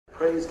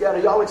Praise God. Are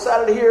y'all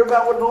excited to hear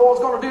about what the Lord's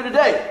going to do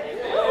today?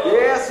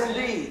 Yes,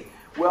 indeed.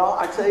 Well,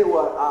 I tell you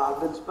what,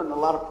 I've been spending a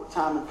lot of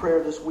time in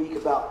prayer this week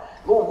about,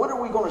 Lord, what are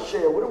we going to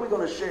share? What are we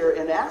going to share?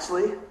 And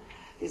actually,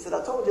 he said,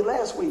 I told you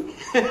last week.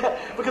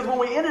 Because when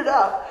we ended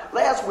up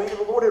last week,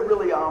 the Lord had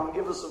really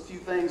given us a few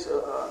things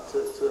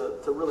to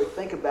really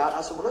think about.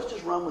 I said, well, let's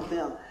just run with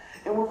them.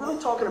 And we're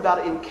really talking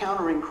about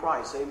encountering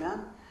Christ.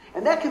 Amen?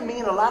 And that can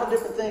mean a lot of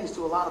different things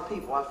to a lot of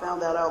people. I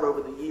found that out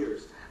over the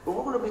years. But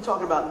we're going to be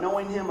talking about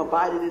knowing Him,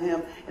 abiding in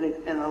Him,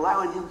 and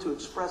allowing Him to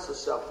express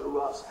Himself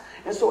through us.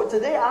 And so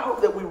today I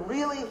hope that we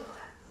really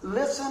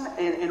listen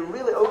and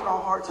really open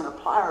our hearts and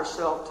apply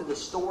ourselves to the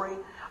story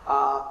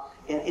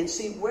and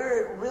see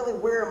where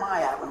am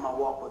I at in my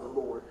walk with the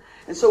Lord.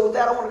 And so with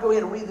that, I want to go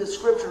ahead and read this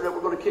scripture that we're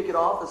going to kick it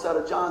off. It's out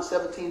of John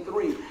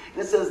 17:3. And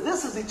it says,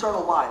 this is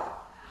eternal life,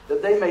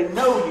 that they may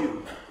know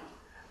you,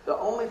 the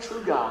only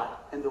true God,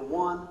 and the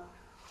one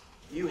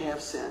you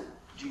have sent,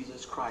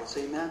 Jesus Christ.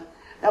 Amen.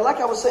 Now,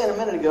 like I was saying a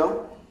minute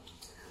ago,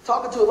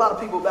 talking to a lot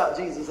of people about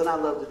Jesus, and I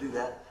love to do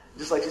that.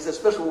 Just like she said,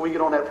 especially when we get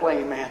on that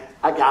plane, man.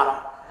 I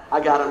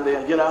got him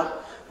then, you know.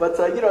 But,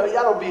 I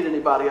don't beat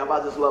anybody up. I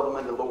just love them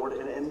in the Lord.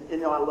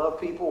 And I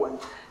love people.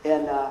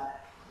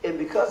 And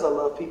because I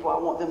love people, I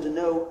want them to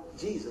know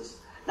Jesus.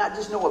 Not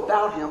just know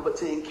about Him, but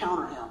to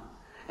encounter Him.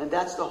 And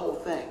that's the whole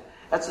thing.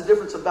 That's the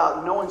difference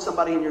about knowing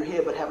somebody in your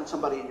head, but having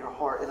somebody in your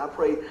heart. And I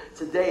pray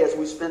today, as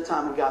we spend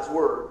time in God's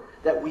Word,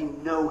 that we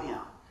know Him.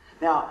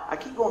 Now, I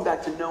keep going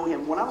back to know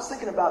Him. When I was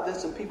thinking about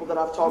this and people that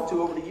I've talked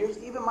to over the years,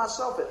 even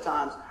myself at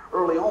times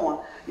early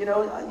on,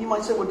 you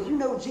might say, well, do you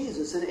know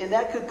Jesus? And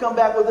that could come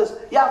back with this,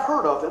 yeah, I've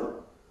heard of Him,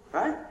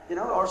 right?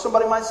 Or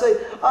somebody might say,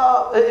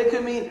 it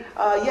could mean,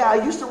 yeah,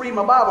 I used to read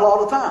my Bible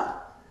all the time.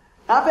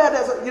 I've had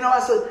that, I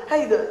said,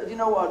 hey, do you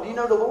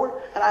know the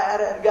Lord? And I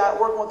had a guy at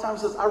work one time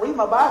who says, I read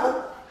my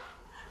Bible.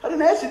 I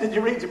didn't ask you, did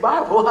you read your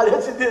Bible? I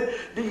asked you,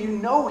 do you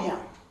know Him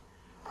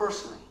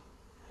personally?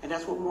 And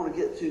that's what we want to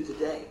get to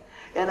today.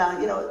 And,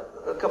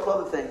 a couple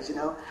other things,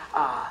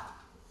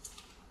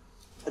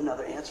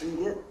 another answer you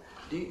get.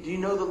 Do you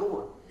know the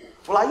Lord?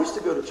 Well, I used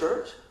to go to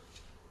church,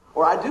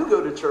 or I do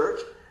go to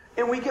church,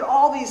 and we get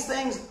all these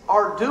things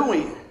are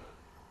doing.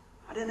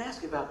 I didn't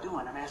ask you about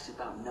doing, I'm asking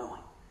you about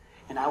knowing.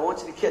 And I want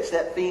you to catch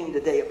that theme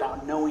today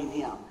about knowing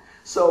Him.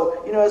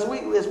 So,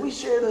 as we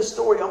share this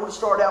story, I'm going to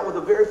start out with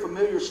a very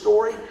familiar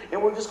story,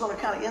 and we're just going to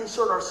kind of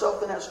insert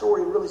ourselves in that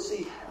story and really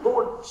see,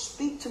 Lord,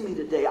 speak to me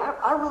today.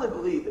 I really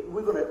believe that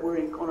we're going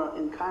to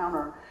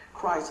encounter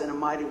Christ in a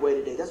mighty way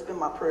today. That's been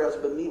my prayer as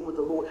I've been meeting with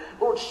the Lord.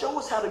 Lord, show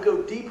us how to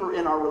go deeper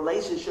in our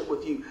relationship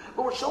with You.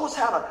 Lord, show us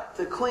how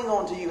to cling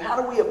on to You.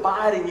 How do we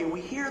abide in You?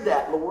 We hear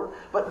that, Lord,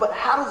 but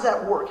how does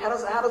that work? How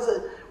does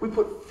it? We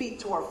put feet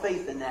to our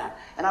faith in that.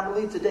 And I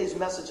believe today's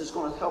message is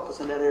going to help us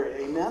in that area.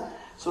 Amen.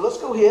 So let's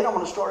go ahead. I'm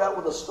going to start out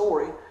with a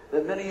story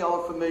that many of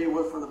y'all are familiar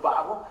with from the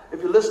Bible.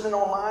 If you're listening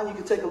online, you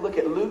can take a look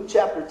at Luke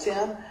chapter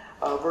 10,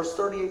 verse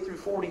 38 through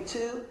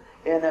 42.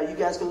 And you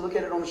guys can look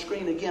at it on the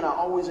screen. Again, I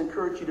always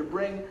encourage you to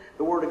bring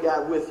the Word of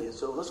God with you.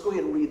 So let's go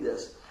ahead and read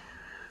this.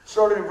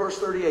 Starting in verse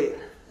 38,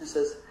 it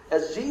says,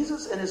 as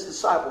Jesus and His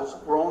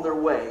disciples were on their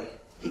way,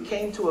 He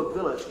came to a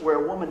village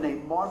where a woman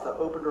named Martha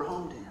opened her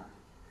home to Him.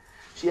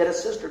 She had a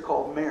sister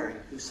called Mary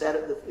who sat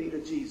at the feet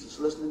of Jesus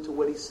listening to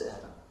what He said.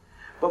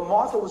 But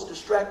Martha was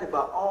distracted by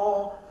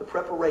all the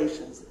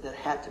preparations that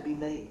had to be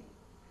made.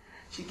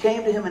 She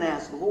came to Him and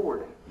asked,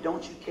 Lord,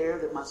 don't You care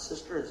that my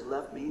sister has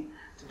left me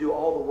to do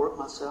all the work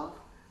myself?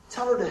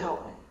 Tell her to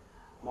help me.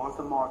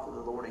 Martha, Martha, the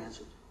Lord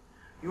answered,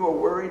 you are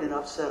worried and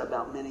upset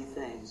about many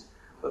things,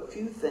 but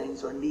few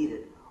things are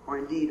needed, or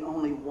indeed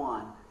only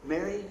one.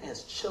 Mary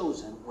has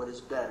chosen what is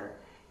better,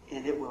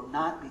 and it will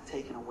not be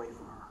taken away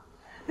from her.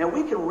 Now,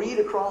 we can read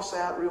across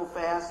that real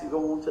fast and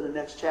go on to the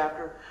next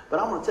chapter, but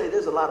I'm going to tell you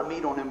there's a lot of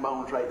meat on them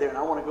bones right there, and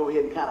I want to go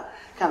ahead and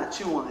kind of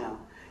chew on them.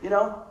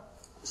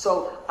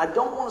 So I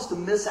don't want us to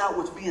miss out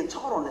what's being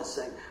taught on this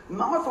thing.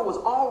 Martha was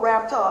all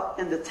wrapped up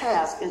in the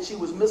task, and she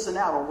was missing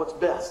out on what's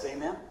best.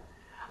 Amen?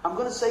 I'm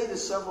going to say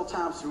this several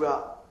times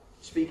throughout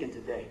speaking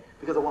today,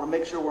 because I want to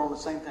make sure we're on the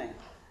same thing.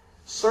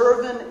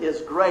 Serving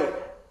is great.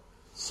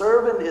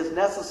 Serving is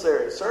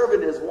necessary.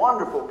 Serving is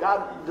wonderful.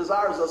 God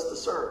desires us to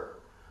serve.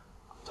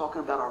 I'm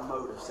talking about our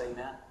motives.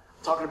 Amen?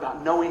 I'm talking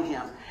about knowing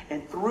Him.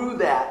 And through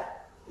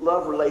that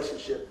love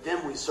relationship,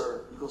 then we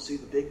serve. You're going to see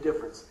the big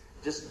difference.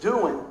 Just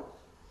doing,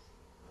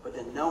 but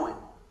then knowing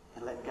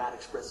and letting God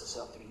express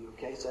Himself through you.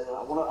 Okay? So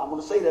I'm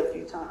going to say that a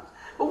few times.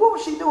 But what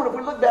was she doing? If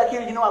we look back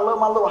here, I love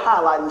my little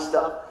highlighting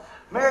stuff.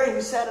 Mary,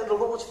 who sat at the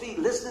Lord's feet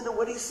listening to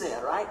what He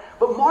said, right?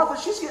 But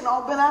Martha, she's getting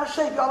all bent out of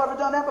shape. Y'all ever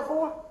done that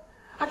before?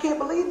 I can't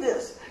believe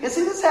this. And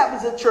see, this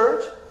happens at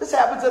church. This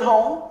happens at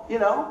home,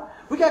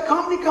 We got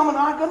company coming.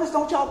 My goodness,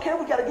 don't y'all care?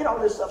 We got to get all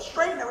this stuff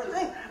straight and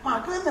everything.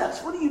 My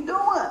goodness, what are you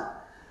doing?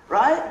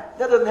 Right?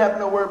 That doesn't happen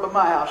nowhere but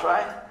my house,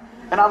 right?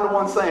 And I'm the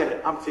one saying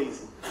it. I'm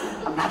teasing.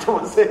 I'm not the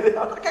one saying it.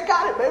 I'm like, I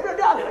got it, baby. I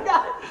got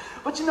it.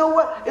 But you know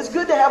what? It's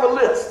good to have a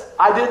list.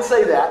 I did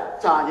say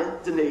that, Tanya,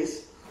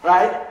 Denise,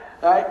 right?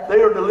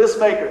 They are the list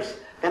makers.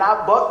 And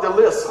I buck the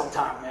list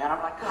sometime, man.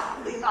 I'm like,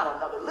 God, not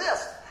another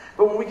list.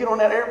 But when we get on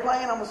that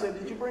airplane, I'm going to say,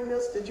 did you bring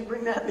this? Did you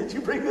bring that? Did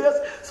you bring this?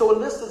 So a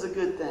list is a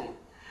good thing.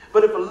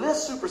 But if a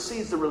list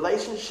supersedes the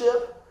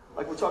relationship,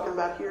 like we're talking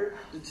about here,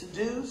 the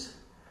to-dos,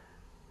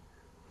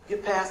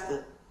 get past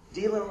the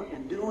dealing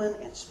and doing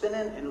and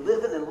spinning and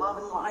living and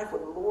loving life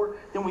with the Lord,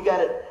 then we got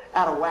it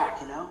out of whack,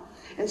 you know.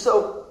 And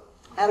so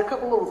I had a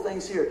couple little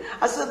things here.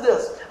 I said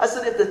this. I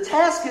said, if the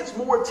task gets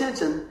more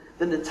attention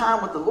than the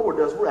time with the Lord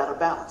does, we're out of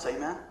balance.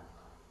 Amen?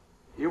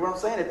 You hear what I'm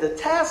saying? If the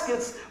task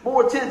gets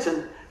more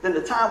attention than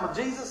the time with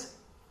Jesus,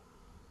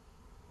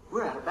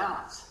 we're out of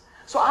balance.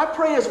 So I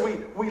pray as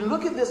we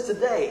look at this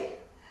today,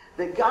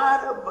 that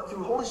God,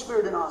 through Holy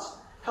Spirit in us,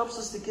 helps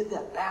us to get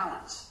that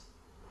balance.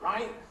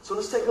 Right? So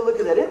let's take a look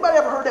at that. Anybody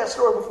ever heard that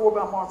story before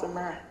about Martha and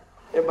Mary?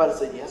 Everybody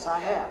say, yes, I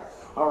have.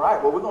 All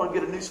right, well, we're going to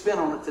get a new spin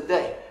on it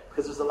today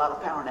because there's a lot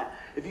of power in that.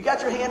 If you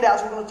got your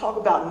handouts, we're going to talk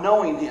about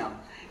knowing Him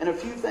and a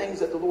few things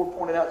that the Lord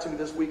pointed out to me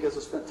this week as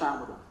I spent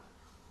time with Him.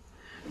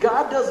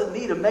 God doesn't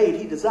need a maid.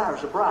 He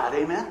desires a bride.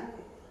 Amen?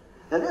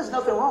 Now, there's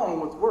nothing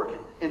wrong with working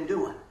and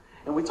doing.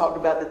 And we talked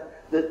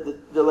about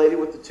the lady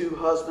with the two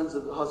husbands.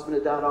 The husband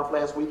had died off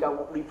last week. I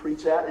won't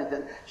re-preach that. And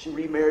then she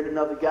remarried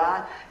another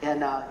guy.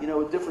 And,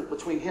 the difference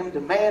between him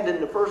demanding,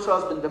 the first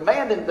husband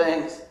demanding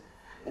things,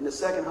 and the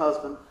second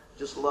husband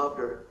just loved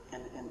her.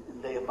 And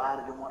they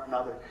abided in one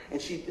another. And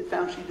she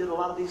found she did a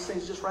lot of these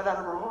things just right out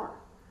of her heart.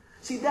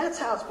 See, that's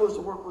how it's supposed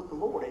to work with the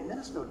Lord. Amen?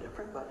 It's no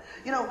different. But,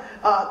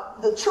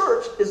 the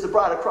church is the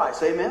bride of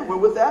Christ. Amen? We're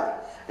with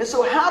that? And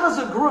so how does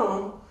a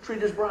groom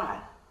treat his bride?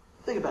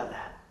 Think about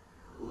that.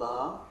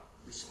 Love,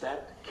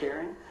 respect,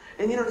 caring.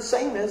 And the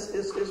same is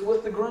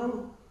with the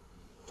groom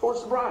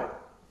towards the bride.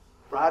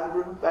 Bride and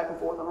groom, back and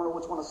forth. I don't know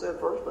which one I said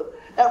first, but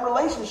that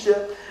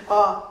relationship,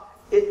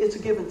 it's a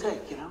give and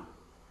take,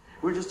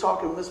 We were just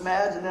talking with Miss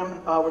Mads, and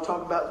then we're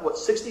talking about,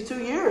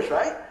 62 years,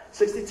 right?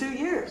 62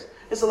 years.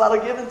 It's a lot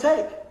of give and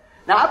take.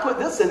 Now, I put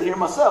this in here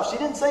myself. She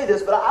didn't say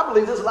this, but I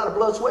believe there's a lot of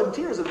blood, sweat, and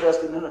tears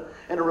invested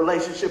in a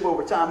relationship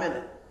over time, isn't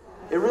it?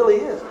 It really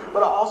is.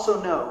 But I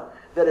also know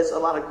that it's a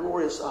lot of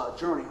glorious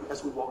journey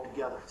as we walk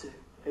together, too.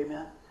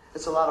 Amen?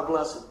 It's a lot of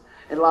blessing,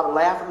 and a lot of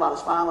laughing, a lot of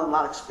smiling, a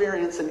lot of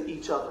experiencing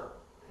each other.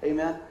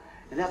 Amen?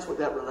 And that's what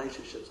that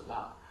relationship's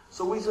about.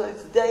 So we say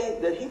today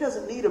that He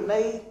doesn't need a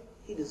maid.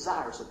 He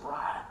desires a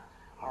bride.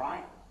 All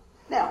right?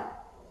 Now,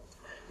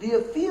 do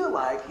you feel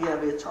like you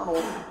have an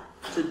eternal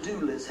to-do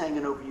list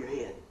hanging over your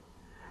head?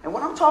 And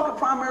when I'm talking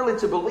primarily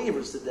to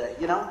believers today,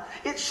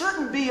 it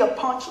shouldn't be a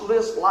punch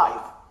list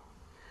life.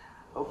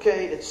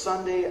 Okay, it's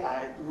Sunday.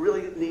 I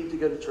really need to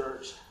go to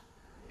church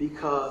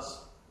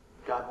because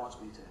God wants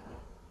me to.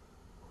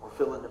 Or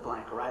fill in the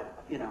blank, right?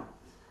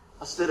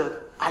 Instead of,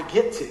 I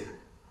get to.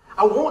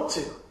 I want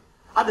to.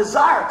 I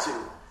desire to.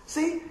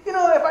 See, if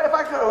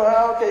I go,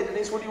 well, okay,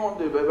 Denise, what do you want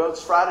to do, baby? Well,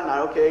 it's Friday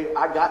night. Okay,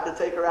 I got to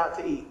take her out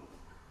to eat.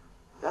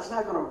 That's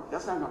not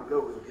gonna go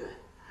really good.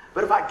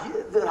 But if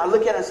I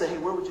look at it and say, hey,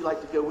 where would you like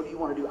to go? What do you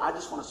want to do? I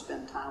just want to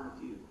spend time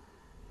with you.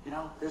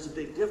 There's a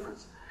big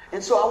difference.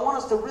 And so I want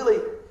us to really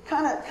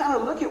kind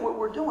of look at what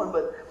we're doing.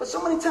 But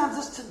so many times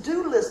this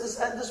to-do list,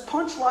 this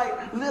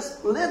punchline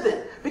list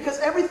living. Because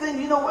everything,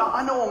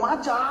 I know on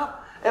my job,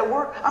 at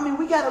work,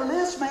 we got a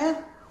list, man.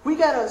 We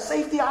got a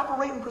safety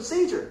operating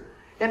procedure.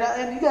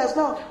 And you guys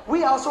know,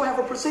 we also have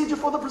a procedure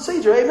for the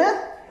procedure.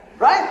 Amen?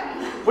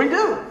 Right? We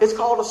do. It's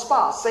called a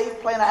SPA,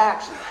 Safe Plan of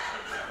Action.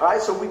 All right,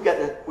 so we've got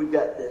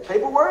the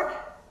paperwork,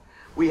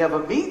 we have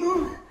a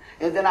meeting,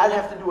 and then I'd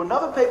have to do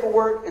another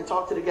paperwork and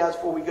talk to the guys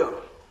before we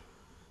go.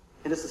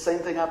 And it's the same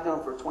thing I've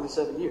done for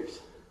 27 years.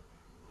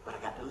 But I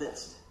got the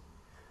list.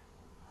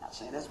 Not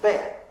saying that's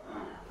bad.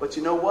 But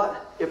you know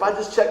what? If I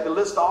just check the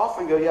list off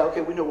and go, yeah,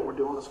 okay, we know what we're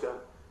doing, let's go.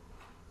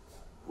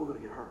 We're going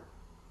to get hurt.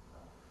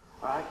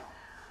 All right?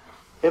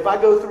 If I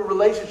go through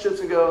relationships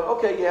and go,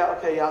 okay,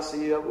 I'll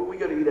see you. We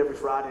go to eat every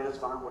Friday, that's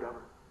fine,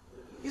 whatever.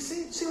 You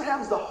see what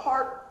happens?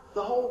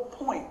 The whole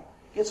point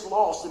gets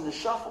lost in the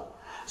shuffle.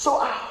 So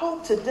I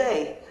hope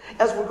today,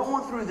 as we're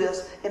going through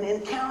this and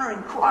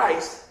encountering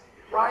Christ,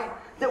 right,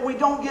 that we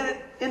don't get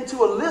it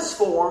into a list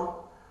form,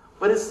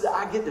 but it's that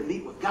I get to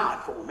meet with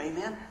God form.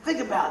 Amen? Think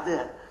about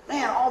that.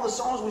 Man, all the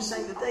songs we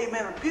sing today,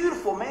 man, are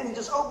beautiful. Man, you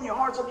just open your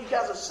hearts up. You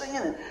guys are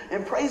singing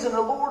and praising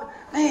the Lord.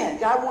 Man,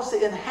 God wants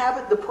to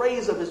inhabit the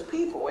praise of His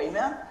people.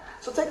 Amen?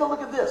 So take a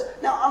look at this.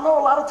 Now, I know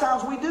a lot of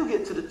times we do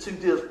get to the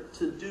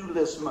to-do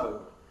list mode.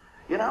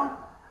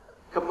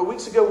 A couple of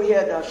weeks ago, we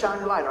had Shine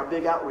Your Light, our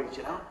big outreach,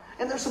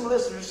 And there's some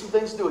lists, there's some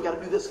things to do. Got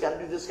to do this, got to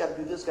do this, got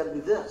to do this, got to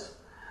do this.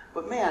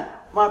 But man,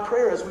 my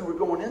prayer as we were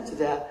going into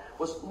that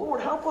was,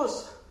 Lord, help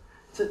us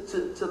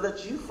to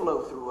let you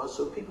flow through us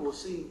so people will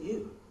see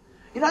you.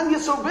 I can get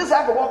so busy,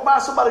 I can walk by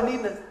somebody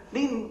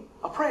needing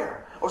a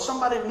prayer or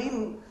somebody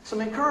needing some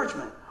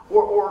encouragement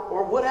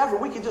or whatever.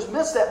 We can just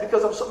miss that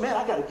because I'm so, man,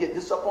 I got to get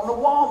this up on the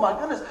wall. My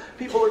goodness,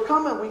 people are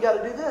coming. We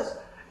got to do this.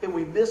 And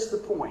we miss the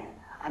point.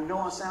 I know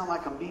I sound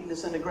like I'm beating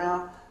this in the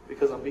ground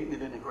because I'm beating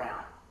it in the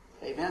ground.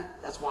 Amen?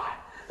 That's why.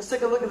 Let's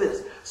take a look at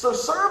this. So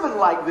serving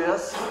like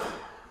this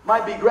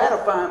might be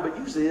gratifying, but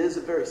usually it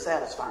isn't very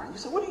satisfying. You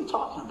say, what are you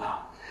talking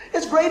about?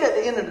 It's great at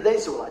the end of the day.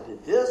 So, well, I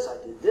did this,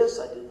 I did this,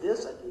 I did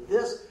this, I did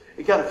this.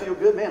 You kind of feel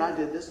good. Man, I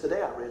did this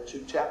today. I read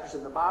 2 chapters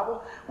in the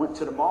Bible, went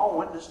to the mall,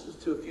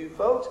 witnessed to a few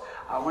folks.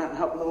 I went and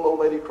helped a little old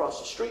lady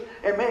across the street.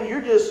 And man,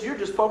 you're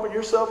just pumping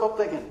yourself up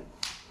thinking,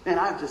 man,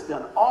 I've just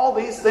done all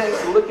these things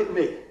and look at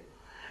me.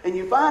 And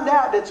you find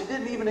out that you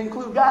didn't even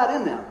include God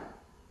in them.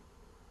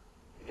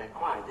 You got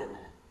quiet, didn't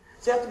it?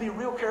 So you have to be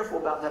real careful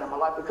about that in my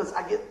life, because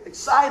I get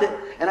excited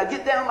and I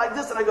get down like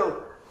this and I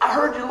go, I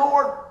heard you,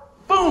 Lord.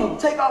 Boom,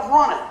 take off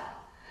running.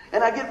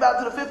 And I get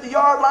about to the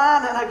 50-yard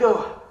line and I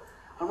go,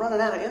 I'm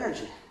running out of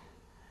energy.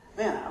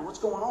 Man, what's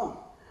going on?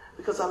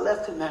 Because I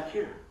left him back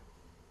here.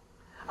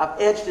 I've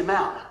edged him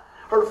out.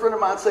 Heard a friend of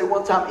mine say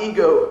one time,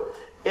 ego,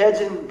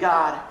 edging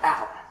God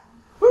out.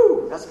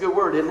 Woo, that's a good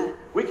word, isn't it?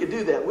 We could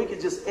do that. We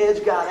could just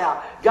edge God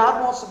out.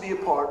 God wants to be a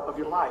part of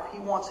your life. He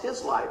wants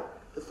his life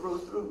to flow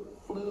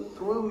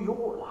through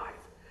your life.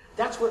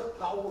 That's what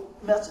the whole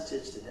message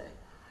is today.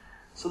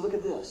 So look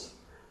at this.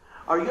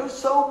 Are you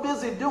so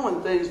busy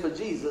doing things for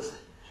Jesus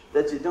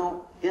that you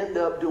don't end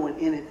up doing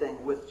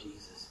anything with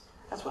Jesus?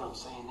 That's what I'm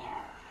saying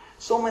there.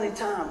 So many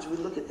times we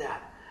look at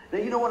that. Now,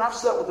 you know what? I've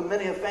sat with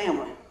many a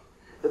family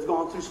that's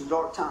gone through some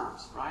dark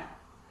times, right?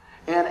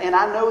 And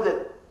I know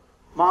that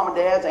mom and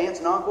dads, aunts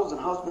and uncles, and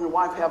husband and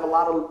wife have a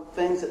lot of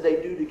things that they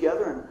do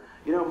together. And,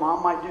 you know,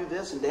 mom might do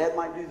this and dad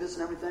might do this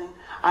and everything.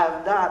 I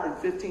have not, in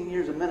 15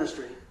 years of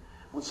ministry,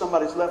 when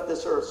somebody's left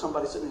this earth,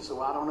 somebody's sitting there and says,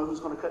 well, I don't know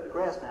who's going to cut the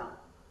grass now.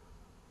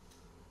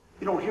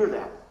 You don't hear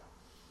that.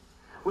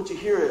 What you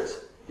hear is,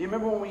 do you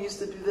remember when we used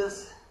to do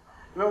this?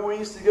 Remember when we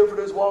used to go for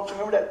those walks?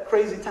 Remember that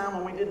crazy time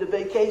when we did the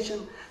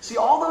vacation? See,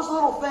 all those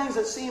little things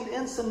that seemed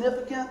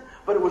insignificant,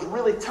 but it was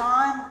really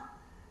time,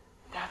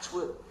 that's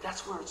where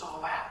it's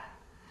all at.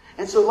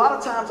 And so a lot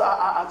of times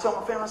I tell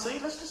my family, I say, hey,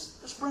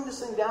 let's bring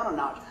this thing down a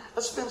notch.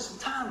 Let's spend some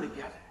time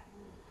together.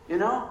 You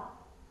know?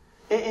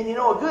 And you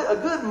know, a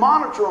good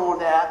monitor on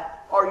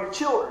that are your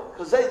children,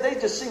 because they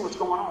just see what's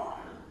going on.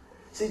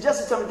 See,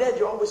 Jesse told me, Dad,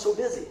 you're always so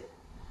busy.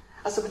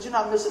 I said, but you're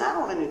not missing out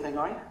on anything,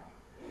 are you?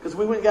 Because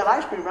we went and got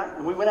ice cream, right?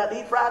 And we went out to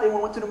eat Friday and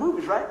we went to the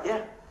movies, right?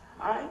 Yeah.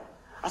 All right.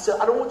 I said,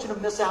 I don't want you to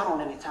miss out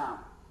on any time.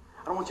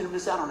 I don't want you to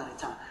miss out on any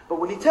time. But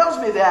when he tells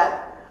me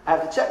that, I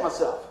have to check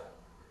myself.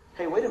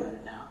 Hey, wait a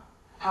minute now.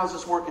 How's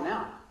this working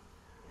out?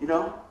 You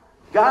know,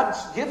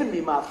 God's given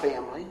me my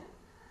family,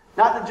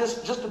 not to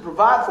just to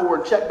provide for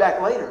and check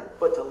back later,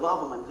 but to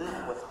love them and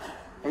live with them.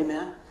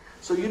 Amen.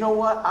 So you know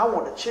what? I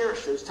want to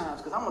cherish those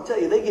times, because I'm going to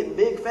tell you, they're getting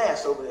big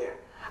fast over there.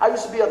 I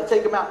used to be able to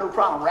take them out no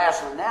problem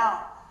wrestling.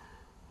 Now,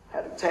 I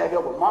had to tag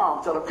up with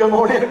Mom, tell her, come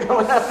on in and come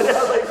out there.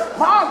 I was like,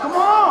 Mom, come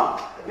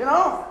on. You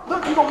know,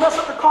 look, you're going to mess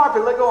up the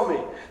carpet. Let go of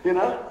me. You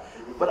know.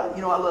 But, I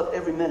love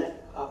every minute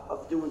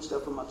of doing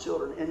stuff for my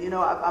children. And, you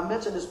know, I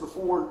mentioned this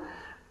before.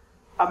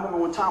 I remember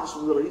when Thomas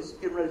was little. He's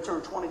getting ready to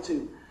turn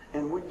 22.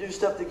 And we'd do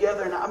stuff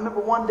together. And I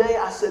remember one day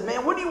I said,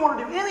 man, what do you want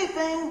to do?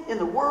 Anything in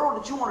the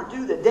world that you want to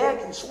do that Dad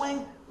can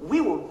swing, we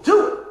will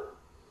do it.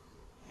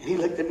 And he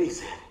looked at me and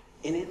said,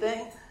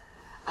 anything?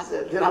 I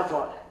said, then I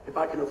thought, if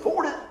I can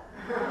afford it,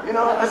 you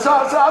know. And so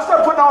I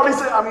started putting all these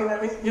things. I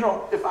mean, you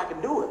know, if I can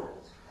do it,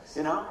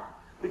 you know.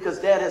 Because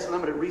Dad has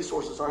limited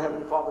resources, our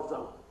Heavenly Father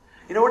don't.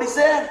 You know what he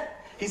said?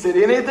 He said,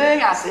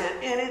 anything? I said,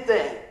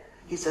 anything.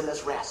 He said,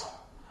 let's wrestle.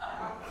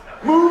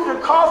 Move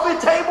the coffee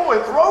table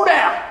and throw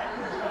down.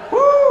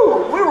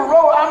 Woo! We were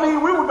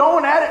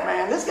going at it,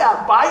 man. This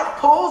guy bites,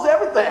 pulls,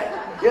 everything,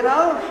 you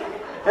know.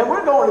 And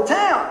we're going to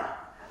town.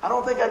 I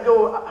don't think I'd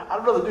go.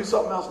 I'd rather do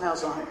something else now,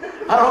 son.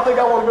 I don't think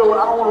I want to go.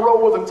 I don't want to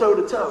roll with him toe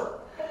to toe.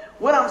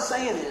 What I'm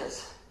saying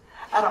is,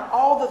 out of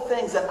all the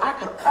things that I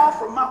could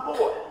offer my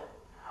boy,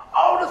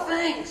 all the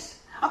things,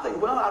 I'm thinking,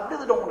 well, I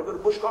really don't want to go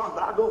to Busch Gardens,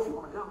 but I'll go if you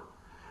want to go.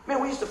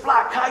 Man, we used to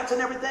fly kites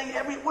and everything.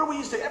 What do we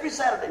used to do? Every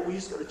Saturday, we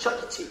used to go to Chuck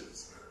E.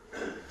 Cheese.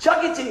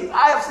 Chuck E. Cheese.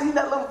 I have seen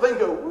that little thing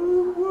go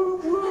woo, woo,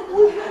 woo,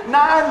 woo,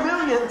 9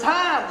 million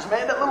times,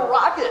 man, that little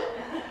rocket.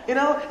 You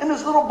know, and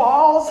there's little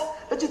balls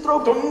that you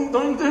throw, ding,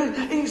 ding, ding,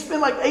 and you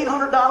spend like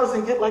 $800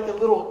 and get like a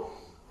little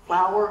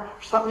flower or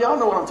something. Y'all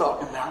know what I'm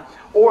talking about.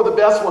 Or the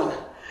best one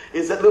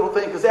is that little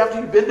thing, because after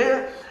you've been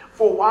there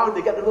for a while,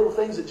 they got the little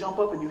things that jump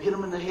up and you hit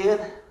them in the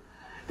head.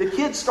 The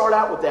kids start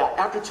out with that.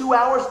 After 2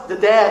 hours, the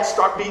dads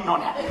start beating on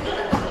that.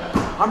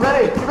 I'm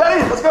ready. You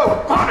ready? Let's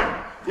go.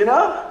 You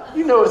know?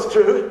 You know it's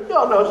true.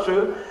 Y'all know it's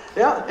true.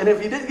 Yeah. And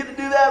if you didn't get to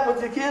do that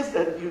with your kids,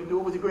 then you do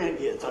it with your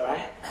grandkids, all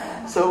right?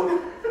 So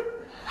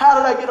how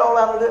did I get all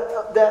out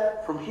of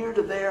that from here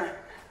to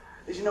there?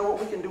 Is, you know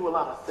what? We can do a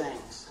lot of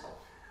things.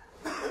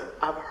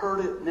 I've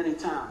heard it many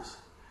times.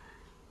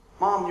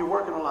 Mom, you're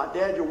working a lot.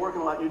 Dad, you're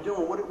working a lot. You're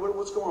doing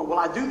what's going on? Well,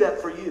 I do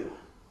that for you.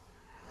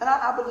 And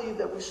I believe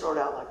that we start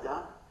out like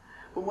that.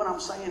 But what I'm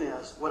saying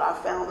is, what I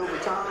found over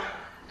time,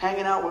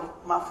 hanging out with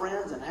my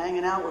friends and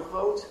hanging out with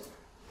folks,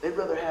 they'd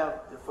rather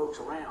have their folks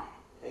around.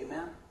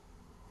 Amen?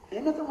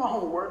 Ain't nothing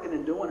wrong with working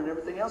and doing and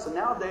everything else. And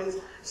nowadays,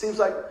 it seems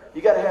like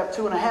you got to have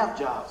 2.5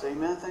 jobs.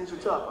 Amen? Things are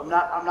tough. I'm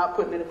not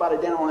putting anybody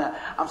down on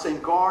that. I'm saying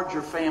guard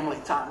your family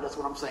time. That's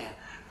what I'm saying.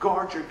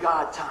 Guard your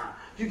God time.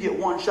 You get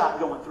one shot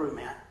going through,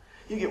 man.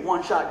 You get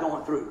one shot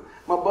going through.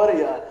 My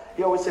buddy,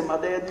 he always said, my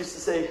dad used to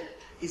say,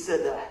 he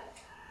said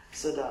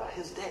his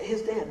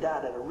dad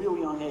died at a real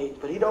young age,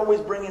 but he'd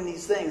always bring in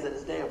these things that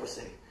his dad would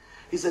say.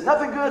 He said,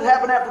 nothing good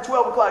happened after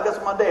 12 o'clock. That's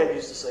what my dad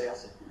used to say. I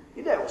said,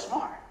 your dad was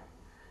smart.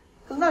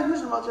 Because not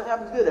usually much that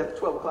happens good after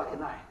 12 o'clock at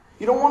night.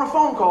 You don't want a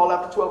phone call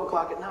after 12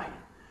 o'clock at night.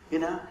 You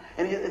know?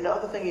 And the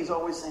other thing he's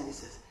always saying, he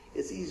says,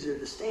 it's easier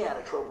to stay out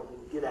of trouble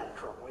than to get out of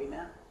trouble.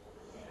 Amen?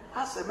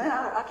 I said, man,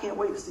 I can't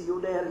wait to see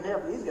your dad in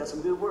heaven. He's got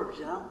some good words,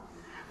 you know?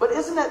 But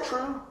isn't that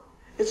true?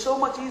 It's so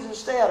much easier to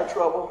stay out of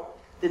trouble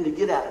than to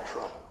get out of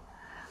trouble.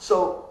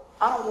 So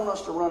I don't want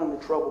us to run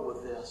into trouble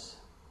with this.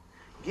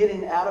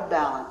 Getting out of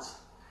balance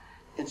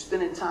and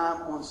spending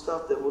time on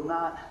stuff that will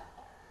not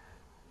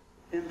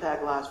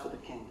impact lives for the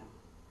kingdom.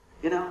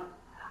 You know?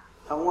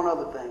 And one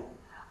other thing.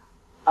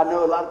 I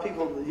know a lot of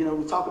people, you know,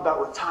 we talk about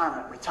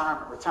retirement.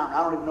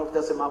 I don't even know if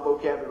that's in my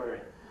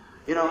vocabulary.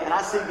 You know, and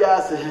I see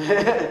guys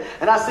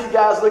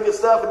look at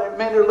stuff and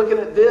they're looking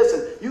at this,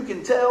 and you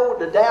can tell what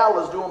the Dow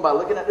is doing by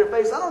looking at their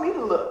face. I don't need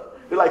to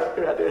look. They're like,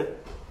 right there,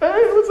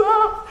 hey, what's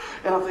up?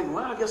 And I'm thinking,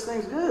 well, I guess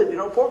things good. You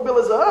know, pork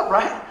bellies are up,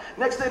 right?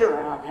 Next day they're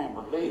like, I can't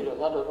believe it.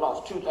 I just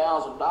lost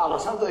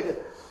 $2,000. I'm thinking,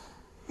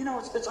 you know,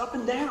 it's up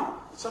and down.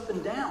 It's up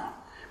and down.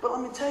 But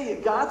let me tell you,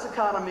 God's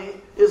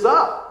economy is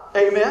up.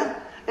 Amen?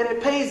 And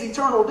it pays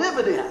eternal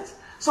dividends.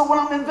 So when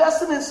I'm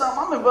investing in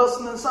something, I'm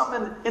investing in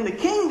something in the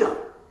kingdom.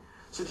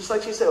 So just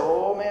like she said,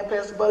 oh man,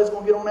 Pastor Buddy's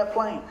going to get on that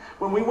plane.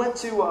 When we went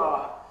to,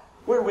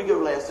 where did we go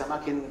last time? I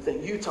can't even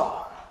think.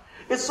 Utah.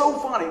 It's so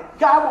funny.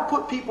 God will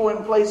put people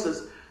in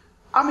places,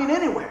 I mean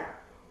anywhere.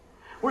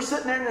 We're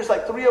sitting there and there's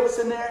like 3 of us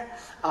in there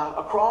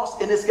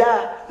across. And this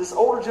guy, this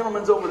older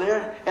gentleman's over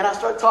there. And I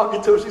start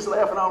talking to her. She's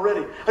laughing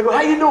already. I go,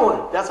 how you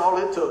doing? That's all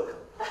it took.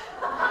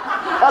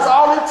 That's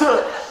all it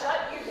took.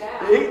 Shut you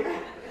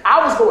down.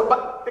 I was going,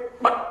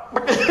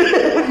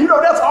 you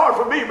know, that's hard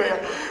for me, man.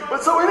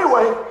 But so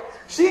anyway,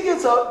 she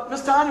gets up.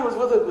 Miss Tanya was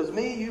with her. It was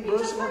me, you,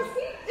 Bruce. And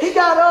he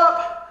got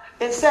up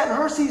and sat in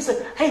her seat and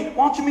said, hey,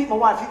 why don't you meet my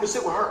wife? You can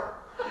sit with her.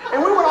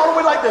 And we went all the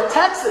way like to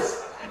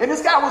Texas. And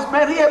this guy was,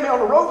 man, he had me on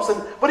the ropes.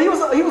 But he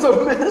was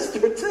a minister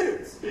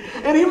too.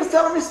 And he was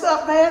telling me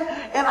stuff, man.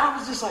 And I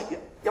was just like,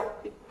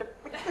 yep.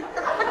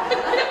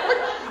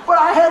 But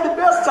I had the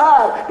best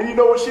time. And you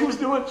know what she was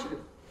doing?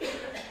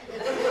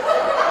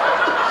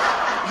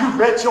 You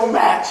bet your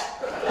match.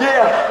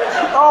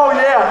 Yeah. Oh,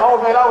 yeah.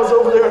 Oh, man, I was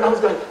over there and I was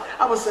thinking,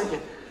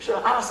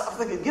 I was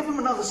thinking, give him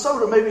another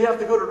soda. Maybe you have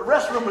to go to the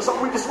restroom or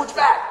something. We can switch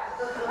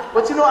back.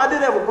 But you know, I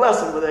did have a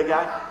blessing with that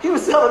guy. He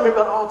was telling me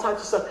about all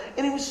types of stuff.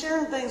 And he was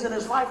sharing things in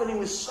his life, and he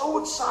was so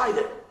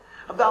excited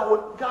about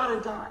what God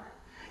had done.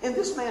 And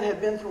this man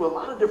had been through a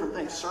lot of different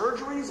things,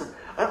 surgeries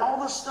and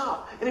all this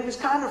stuff. And he was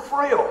kind of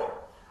frail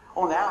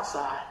on the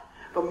outside.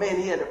 But man,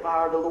 he had the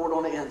fire of the Lord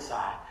on the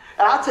inside.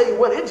 And I tell you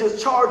what, it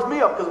just charged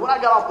me up, because when I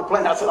got off the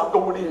plane, I said, I'm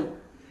going in.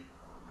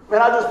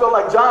 Man, I just felt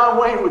like John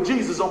Wayne with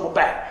Jesus on my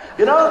back.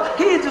 You know,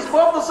 he had just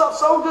bumped us up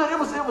so good. It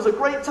was a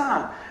great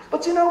time.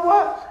 But you know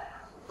what?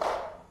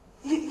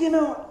 You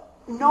know,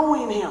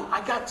 knowing him, I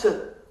got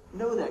to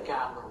know that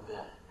guy a little bit.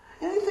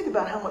 You know, you think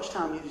about how much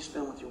time you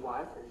spend with your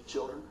wife or your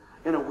children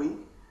in a week.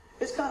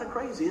 It's kind of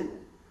crazy, isn't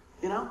it?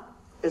 You know,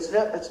 it's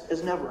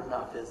never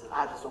enough, is it?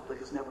 I just don't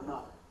think it's never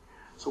enough.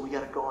 So we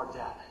got to guard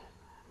that.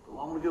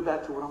 But I want to go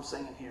back to what I'm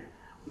saying here.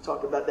 We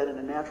talked about that in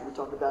the natural. We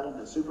talked about it in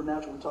the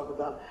supernatural. We talked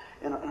about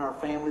it in our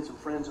families and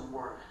friends and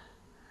work.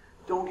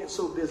 Don't get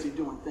so busy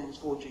doing things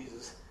for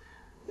Jesus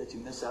that you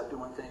miss out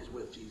doing things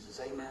with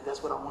Jesus. Amen.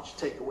 That's what I want you to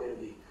take away to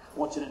be. I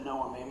want you to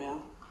know him.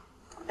 Amen.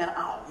 And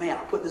oh man,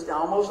 I put this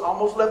down.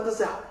 Almost left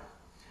this out.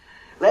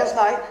 Last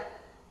night,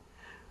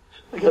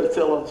 I got to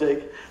tell on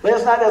Jake.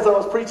 Last night as I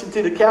was preaching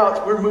to the couch,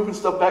 we were moving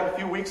stuff back a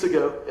few weeks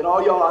ago. And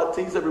all y'all, I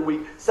tease every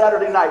week.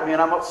 Saturday night, man,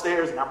 I'm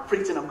upstairs and I'm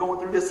preaching. I'm going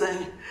through this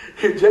thing.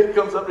 And Jake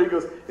comes up and he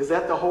goes, is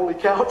that the holy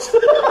couch?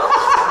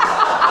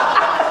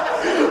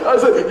 I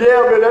said,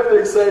 yeah, man, that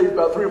thing saved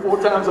about 3 or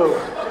 4 times over.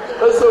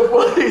 That's so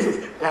funny. He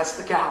says, that's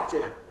the couch,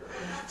 yeah.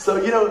 So,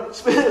 you know,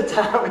 spending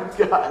time with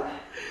God.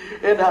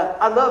 And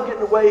I love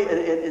getting away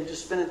and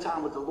just spending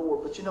time with the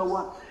Lord. But you know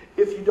what?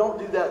 If you don't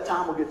do that,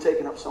 time will get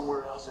taken up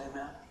somewhere else.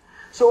 Amen.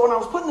 So when I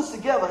was putting this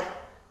together,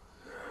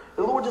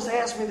 the Lord just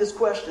asked me this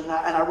question, and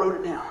I wrote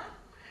it down.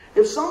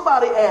 If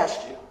somebody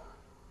asked you,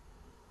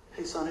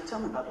 hey, Sonny, tell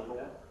me about the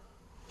Lord.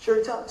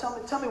 Sherry, tell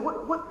me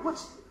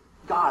what's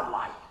God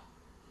like?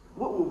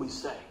 What will we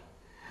say?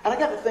 And I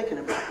got to thinking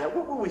about that.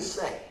 What will we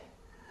say?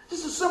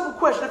 Just a simple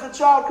question. If a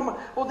child come up,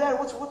 well, Dad,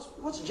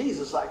 what's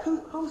Jesus like?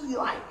 Who's he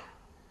like?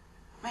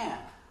 Man,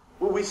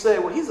 will we say,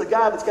 well, he's a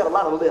guy that's got a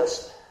lot of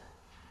lists.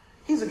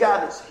 He's a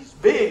guy he's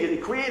big and he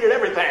created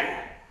everything.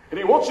 And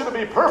he wants you to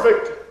be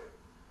perfect.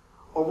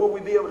 Or will we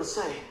be able to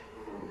say,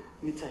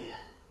 let me tell you,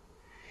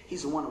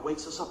 he's the one that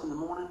wakes us up in the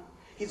morning.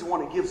 He's the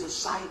one that gives us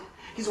sight.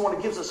 He's the one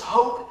that gives us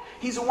hope.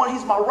 He's the one,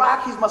 he's my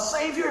rock. He's my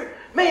savior.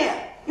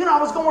 Man, you know,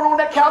 I was going on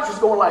that couch, just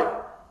going like,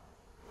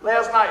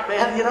 last night,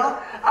 man, you know.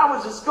 I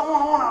was just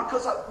going on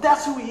because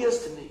that's who he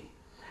is to me.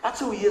 That's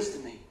who he is to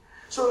me.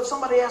 So if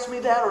somebody asked me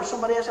that, or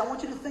somebody asked, I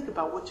want you to think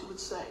about what you would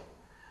say.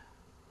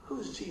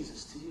 Who's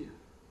Jesus to you?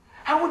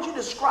 How would you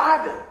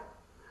describe him?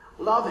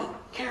 Loving,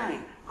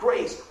 caring,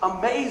 grace,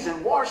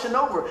 amazing, washing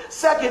over,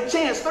 second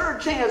chance, third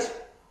chance,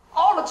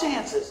 all the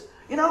chances.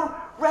 You know,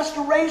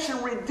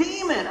 restoration,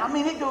 redeeming. I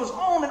mean, it goes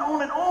on and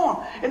on and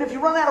on. And if you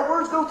run out of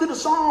words, go to the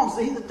Psalms.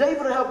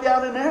 David will help you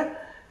out in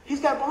there. He's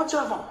got a bunch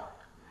of them.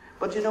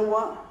 But you know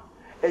what?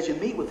 As you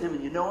meet with him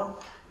and you know him,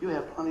 you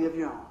have plenty of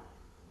your own.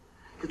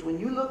 Because when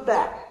you look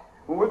back,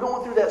 when we're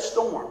going through that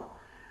storm,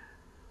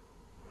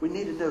 we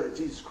need to know that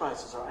Jesus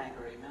Christ is our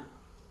anchor. Amen.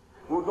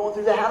 When we're going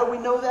through that, how do we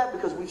know that?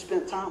 Because we've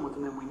spent time with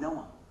him and we know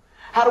him.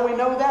 How do we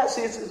know that?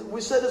 See, we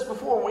said this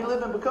before. When we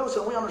live in Pocosa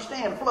and we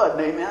understand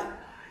flooding, amen.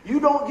 You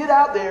don't get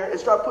out there and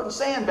start putting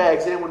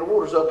sandbags in when the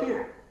water's up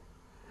here.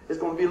 It's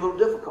going to be a little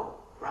difficult,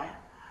 right?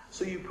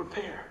 So you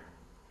prepare.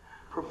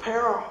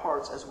 Prepare our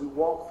hearts as we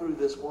walk through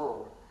this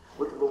world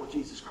with the Lord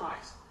Jesus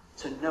Christ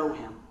to know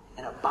him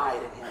and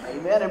abide in him.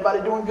 Amen.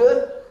 Everybody doing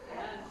good?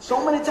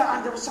 So many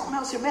times there was something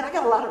else here. Man,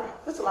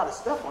 there's a lot of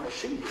stuff on the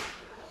sheet here.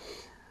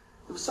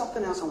 There was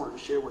something else I wanted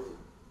to share with you.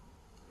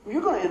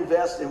 You're going to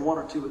invest in one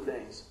or two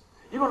things.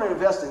 You're going to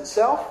invest in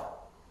self.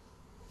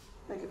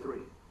 Make it 3.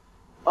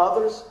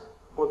 Others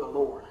or the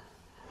Lord.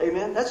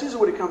 Amen. That's usually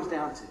what it comes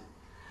down to.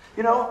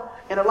 You know,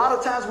 and a lot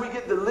of times we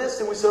get the list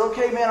and we say,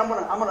 okay, man, I'm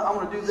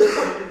gonna do this,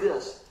 I'm gonna do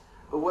this.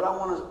 But what I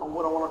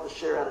wanted to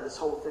share out of this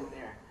whole thing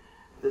there,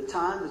 the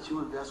time that you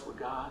invest with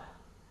God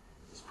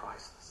is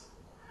priceless.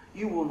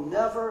 You will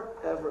never,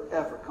 ever,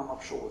 ever come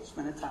up short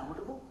spending time with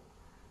the Lord.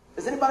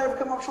 Has anybody ever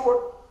come up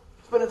short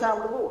spending time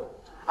with the Lord?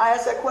 I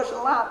ask that question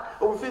a lot.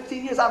 Over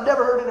 15 years, I've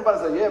never heard anybody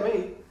say, yeah,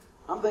 me.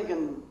 I'm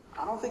thinking,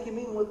 I don't think you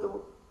mean with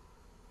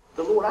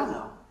the Lord I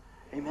know.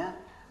 Amen?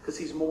 Because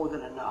he's more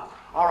than enough.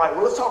 All right,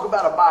 well, let's talk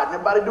about abiding.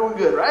 Everybody doing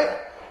good, right?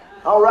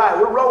 All right,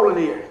 we're rolling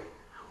here.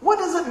 What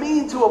does it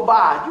mean to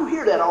abide? You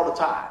hear that all the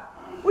time.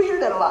 We hear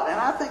that a lot. And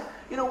I think,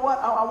 you know what?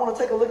 I want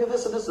to take a look at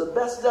this, and this is the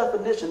best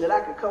definition that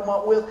I could come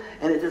up with,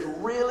 and it just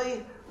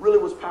really, really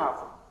was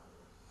powerful.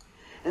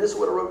 And this is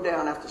what I wrote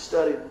down after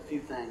studying a few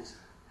things.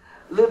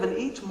 Living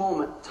each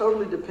moment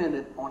totally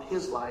dependent on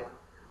his life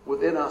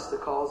within us to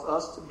cause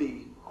us to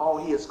be all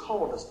he has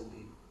called us to be.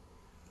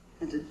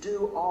 And to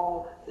do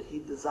all that he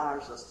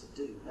desires us to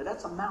do. Now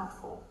that's a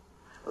mouthful.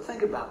 But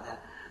think about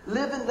that.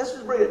 Let's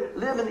just bring it.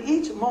 Living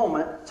each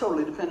moment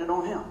totally dependent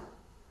on him.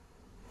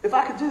 If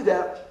I could do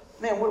that,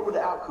 man, what would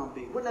the outcome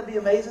be? Wouldn't that be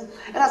amazing?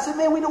 And I said,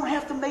 man, we don't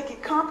have to make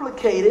it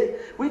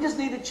complicated. We just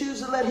need to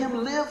choose to let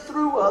him live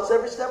through us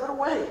every step of the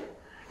way.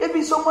 It'd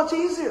be so much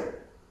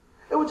easier.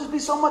 It would just be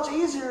so much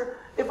easier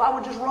if I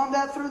would just run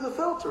that through the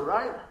filter,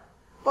 right?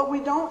 But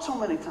we don't so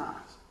many times.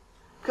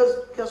 Because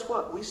guess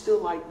what? We still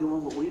like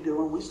doing what we're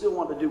doing. We still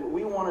want to do what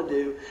we want to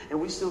do.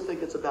 And we still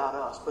think it's about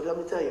us. But let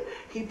me tell you,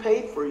 he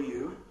paid for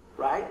you,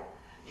 right?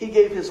 He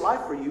gave his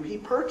life for you. He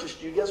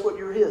purchased you. Guess what?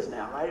 You're his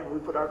now, right? We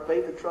put our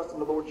faith and trust in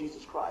the Lord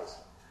Jesus Christ.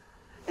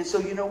 And so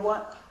you know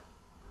what?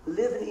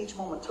 Living each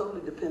moment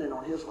totally dependent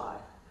on his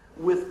life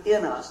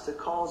within us to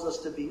cause us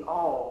to be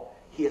all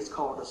he has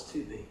called us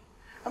to be.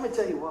 Let me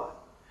tell you what.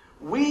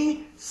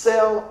 We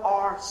sell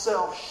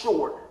ourselves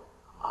short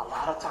a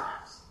lot of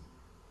times.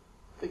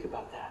 Think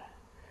about that.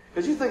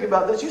 Because you think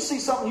about this, you see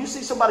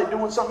somebody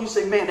doing something, you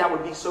say, man, that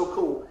would be so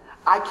cool.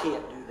 I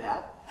can't do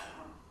that.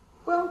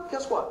 Well,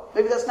 guess what?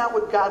 Maybe that's not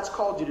what God's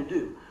called you to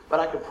do.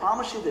 But I can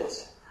promise you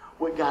this.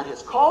 What God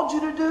has called you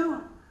to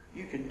do,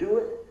 you can do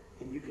it,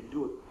 and you can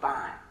do it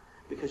fine.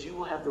 Because you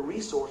will have the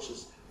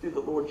resources through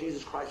the Lord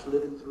Jesus Christ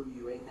living through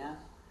you. Amen?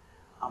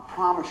 I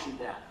promise you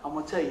that. I'm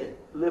going to tell you,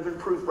 living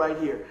proof right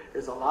here.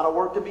 There's a lot of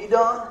work to be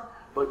done,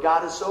 but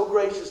God is so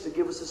gracious to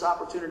give us this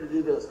opportunity to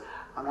do this.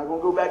 I'm not going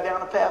to go back down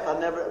the path. I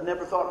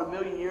never thought in a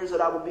million years that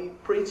I would be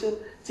preaching,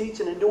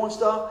 teaching, and doing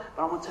stuff.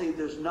 But I'm going to tell you,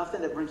 there's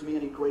nothing that brings me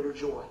any greater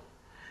joy.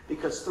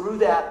 Because through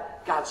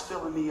that, God's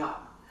filling me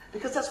up.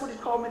 Because that's what he's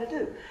called me to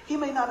do. He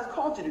may not have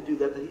called you to do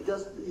that, but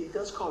he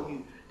does call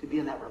you to be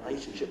in that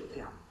relationship with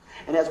him.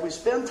 And as we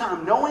spend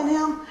time knowing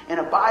him and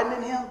abiding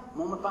in him,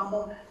 moment by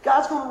moment,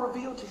 God's going to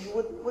reveal to you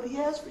what he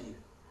has for you.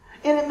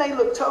 And it may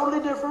look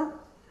totally different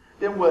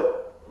than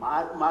what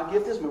my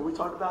gift is. Maybe we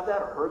talked about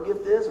that, or her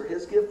gift is, or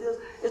his gift is.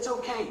 It's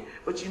okay.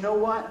 But you know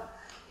what?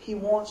 He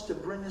wants to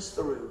bring us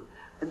through.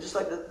 And just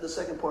like the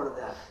second part of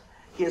that,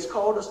 he has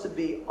called us to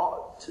be,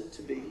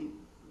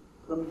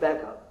 let me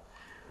back up.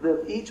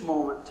 Live each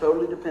moment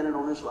totally dependent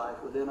on his life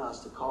within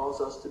us to cause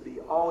us to be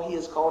all he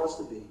has called us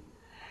to be.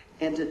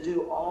 And to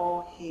do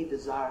all he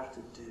desires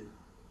to do.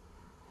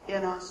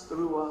 In us,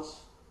 through us,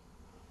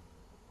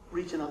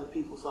 reaching other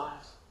people's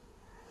lives.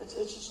 It's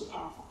just a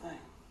powerful thing.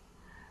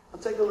 Now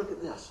take a look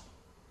at this.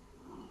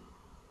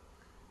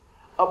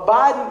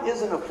 Abiding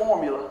isn't a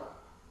formula.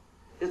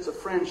 It's a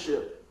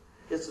friendship.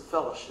 It's a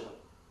fellowship.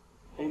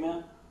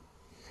 Amen?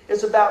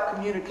 It's about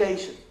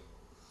communication.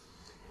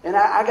 And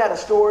I got a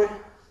story.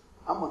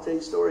 I'm going to tell you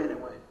a story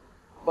anyway.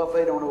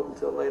 Buffet don't open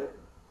until later.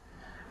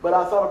 But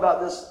I thought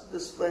about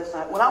this last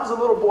night. When I was a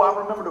little boy, I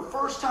remember the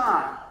first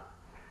time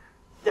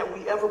that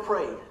we ever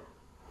prayed.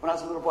 When I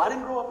was a little boy, I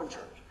didn't grow up in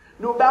church.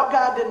 Knew about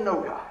God, didn't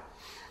know God.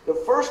 The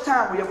first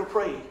time we ever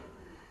prayed.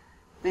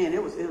 Man,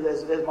 it was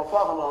as my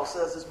father-in-law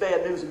says, it's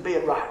bad news in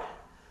bed ride.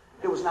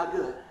 It was not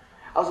good.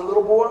 I was a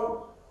little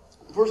boy,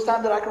 first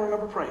time that I can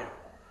remember praying.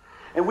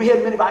 And we had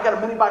a mini bike. I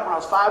got a mini bike when I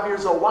was 5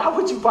 years old. Why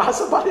would you buy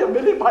somebody a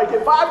mini bike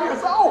at 5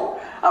 years old?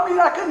 I mean,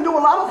 I couldn't do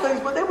a lot of things,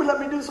 but they would let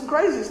me do some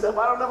crazy stuff.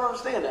 I don't never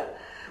understand that.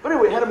 But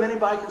anyway, I had a mini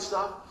bike and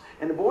stuff.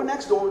 And the boy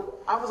next door,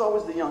 I was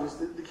always the youngest.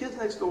 The kids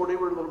next door, they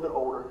were a little bit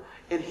older.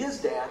 And his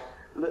dad,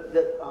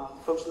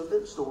 folks that lived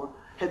at the store,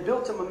 had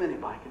built him a mini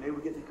bike, and they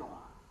were getting it going.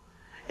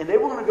 And they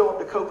were going to go up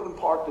to Copeland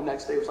Park the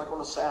next day. It was like on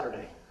a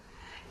Saturday.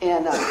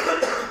 And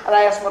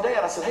I asked my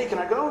dad, I said, hey, can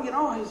I go? You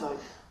know, he's like,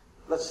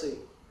 let's see.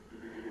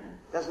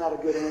 That's not a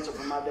good answer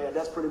from my dad.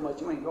 That's pretty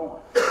much, you ain't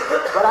going.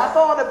 But I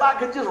thought if I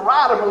could just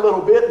ride him a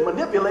little bit and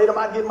manipulate him,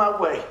 I'd get my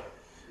way.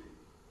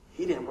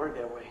 He didn't work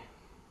that way.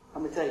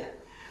 Let me tell you.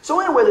 So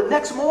anyway, the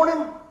next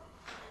morning,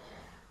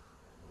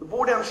 the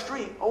boy down the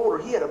street,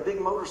 older, he had a big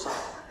motorcycle.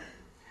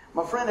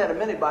 My friend had a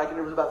mini bike, and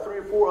there was about 3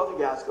 or 4 other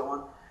guys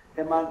going.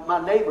 And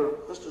my neighbor,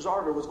 Mr.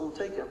 Zarder, was going to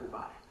take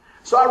everybody.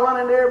 So I run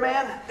in there,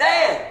 man.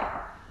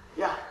 Dad!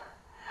 Yeah.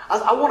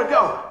 I want to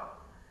go.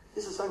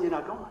 He said, son, you're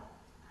not going.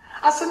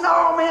 I said,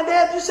 no, man,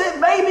 Dad, you said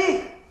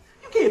maybe.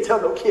 You can't tell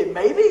no kid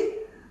maybe.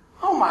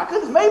 Oh, my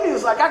goodness, maybe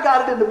it's like I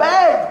got it in the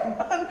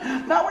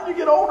bag. Not when you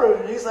get older.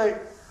 And he's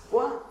like,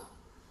 what?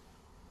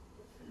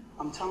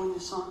 I'm telling you,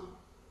 son,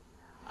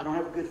 I don't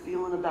have a good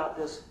feeling about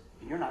this,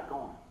 and you're not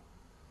going.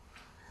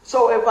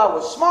 So if I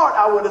was smart,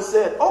 I would have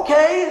said,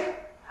 okay.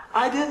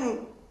 I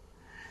didn't.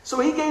 So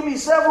he gave me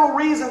several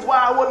reasons why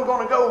I wasn't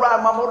going to go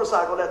ride my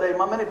motorcycle that day,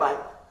 my mini bike.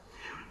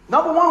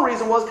 Number one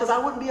reason was because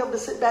I wouldn't be able to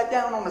sit back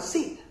down on the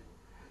seat.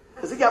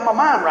 Because he got my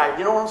mind right,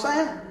 you know what I'm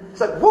saying? It's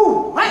like,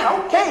 woo,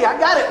 man, okay, I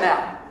got it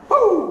now.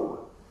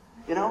 Woo!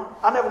 You know,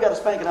 I never got a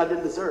spanking I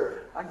didn't deserve.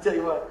 I can tell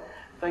you what,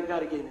 thank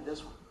God he gave me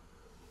this one.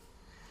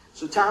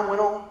 So time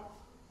went on.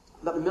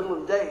 About the middle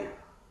of the day,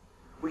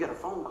 we got a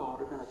phone call.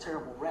 There'd been a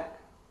terrible wreck.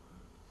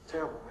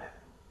 Terrible wreck.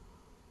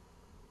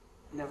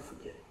 Never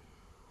forget it.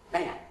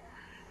 Man,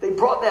 they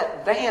brought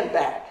that van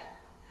back.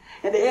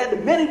 And they had the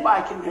mini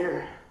bike in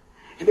there.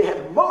 And they had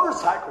the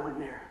motorcycle in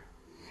there.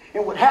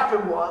 And what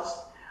happened was,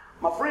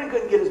 my friend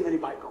couldn't get his mini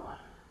bike going.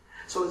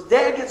 So his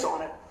dad gets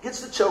on it,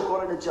 gets the choke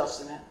on it,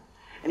 adjusting it.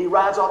 And he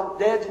rides all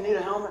the, Dad, you need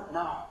a helmet?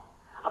 No.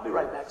 I'll be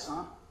right back,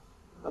 son.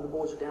 The other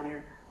boys are down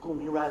here. Boom,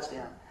 he rides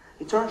down.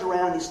 He turns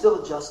around, he's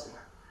still adjusting.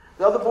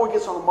 The other boy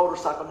gets on a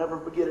motorcycle, never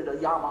forget it, a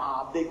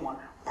Yamaha, a big one.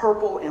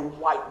 Purple and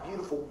white,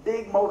 beautiful,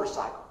 big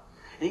motorcycle.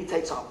 And he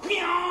takes off.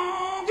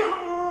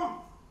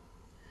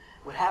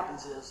 What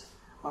happens is,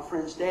 my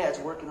friend's dad's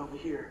working over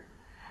here.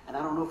 And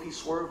I don't know if he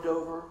swerved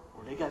over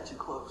or they got too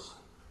close.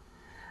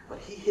 But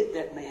he hit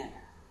that man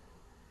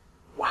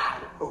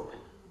wide open.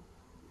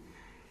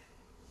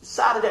 The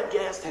side of that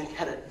gas tank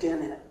had a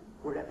dent in it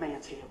where that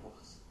man's head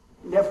was.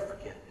 Never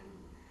forget it.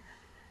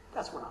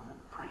 That's what I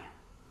remember praying.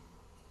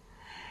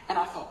 And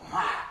I thought,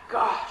 my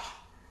gosh.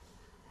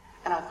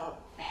 And I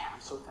thought, man,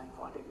 I'm so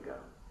thankful I didn't go.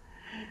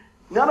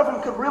 None of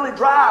them could really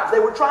drive. They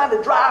were trying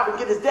to drive and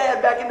get his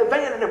dad back in the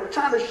van, and they were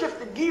trying to shift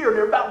the gear, and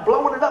they're about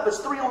blowing it up. It's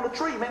 3 on the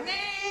tree, man.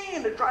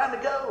 And they're trying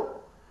to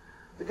go.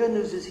 The good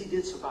news is he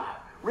did survive.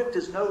 Ripped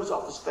his nose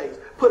off his face.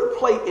 Put a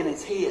plate in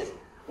his head.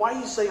 Why do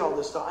you say all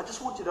this stuff? I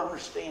just want you to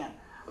understand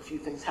a few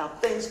things, how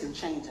things can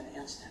change in an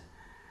instant.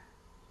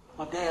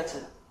 My dad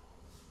said,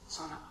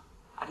 son,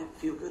 I didn't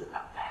feel good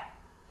about that.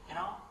 You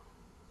know?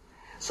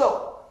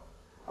 So,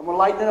 I'm going to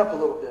lighten it up a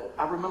little bit.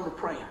 I remember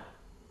praying.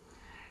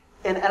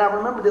 And I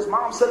remember this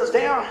mom set us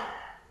down.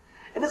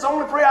 And it's the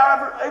only prayer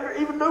I ever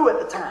even knew at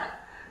the time.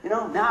 You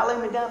know, now I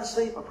lay me down to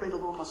sleep. I pray the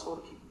Lord my soul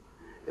to keep.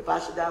 If I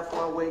should die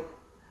before I wake,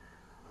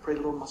 I pray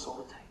the Lord my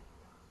soul to take.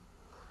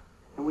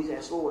 And we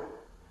asked, Lord,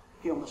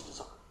 heal Mr.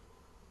 Zucker.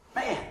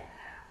 Man,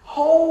 the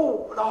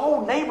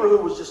whole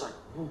neighborhood was just like,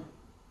 whoa.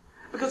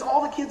 Because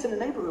all the kids in the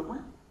neighborhood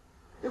went.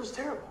 It was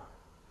terrible.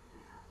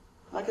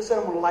 Like I said,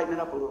 I'm going to lighten it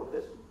up a little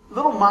bit.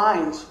 Little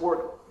minds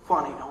work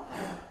funny, don't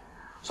they?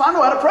 So I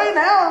know how to pray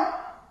now.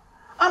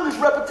 I'm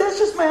just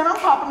repetitious, man. I'm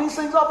popping these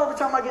things off every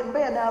time I get in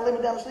bed. Now I lay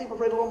me down to sleep and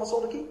pray the Lord my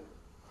soul to keep.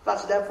 If I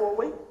should die before I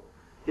wake,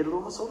 get the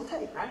Lord my soul to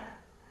take, right?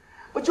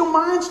 But your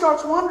mind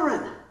starts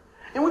wandering.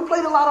 And we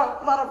played a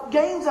lot of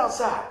games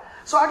outside.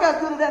 So I got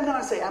good at that, and then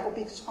I say, apple,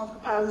 peaches, pumpkin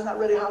pie, who's not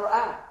ready, holler,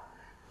 I.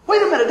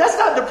 Wait a minute, that's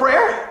not the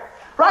prayer,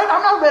 right?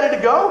 I'm not ready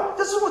to go.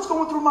 This is what's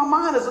going through my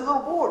mind as a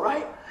little boy,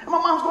 right? And my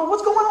mom's going,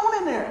 what's going on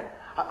in there?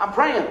 I'm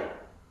praying.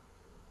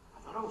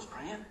 I thought I was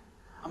praying.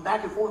 I'm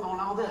back and forth on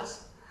all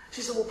this.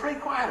 She said, well, pray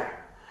quieter.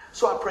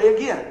 So I pray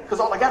again, because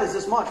all I got is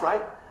this much,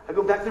 right? I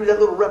go back through that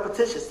little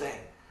repetitious thing.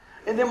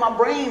 And then my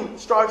brain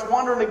starts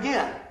wandering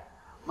again.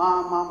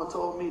 Mama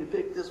told me to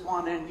pick this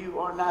one and you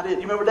are not it.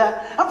 You remember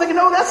that? I'm thinking,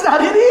 no, that's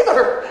not it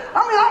either.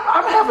 I mean,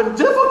 I'm having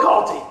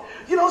difficulty.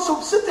 You know, so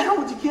sit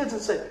down with your kids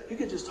and say, you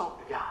can just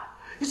talk to God.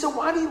 You said,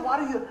 why do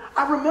you?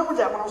 I remember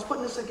that when I was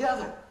putting this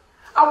together.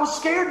 I was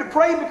scared to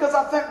pray because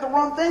I think the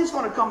wrong thing's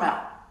going to come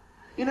out.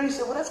 You know, you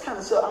said, well, that's kind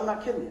of silly. I'm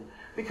not kidding you.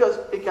 Because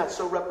it got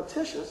so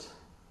repetitious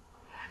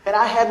and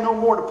I had no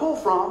more to pull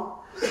from.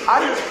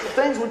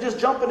 Things were just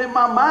jumping in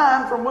my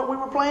mind from what we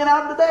were playing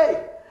out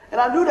today. And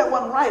I knew that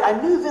wasn't right.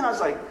 I knew then, I was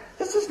like,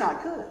 this is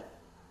not good.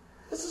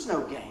 This is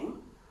no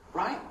game,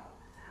 right?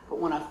 But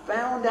when I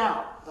found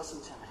out,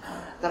 listen to me,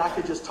 that I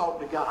could just talk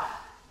to God,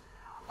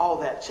 all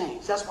that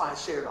changed. That's why I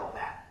shared all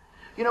that.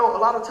 You know, a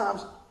lot of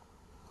times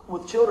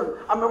with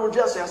children, I remember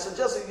Jesse, I said,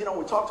 Jesse, you know,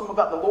 we talked to him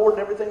about the Lord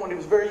and everything when he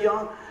was very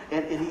young,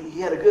 and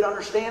he had a good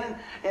understanding.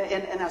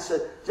 And I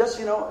said, Jesse,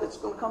 you know, it's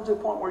going to come to a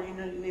point where you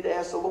need to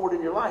ask the Lord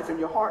in your life, in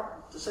your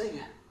heart, to save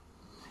you.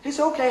 He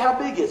said, okay, how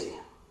big is he?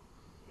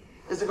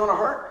 Is it going to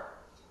hurt?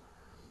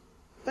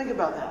 Think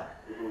about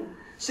that.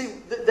 See,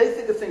 they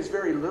think of things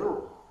very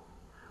literal.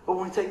 But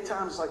when we take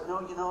time, it's like,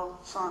 no, you know,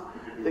 son,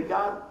 that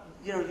God,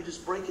 you know, you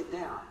just break it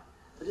down.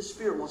 That His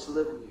Spirit wants to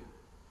live in you.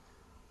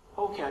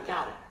 Okay, I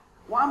got it.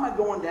 Why am I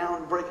going down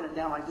and breaking it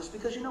down like this?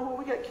 Because you know what?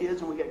 We got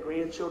kids and we got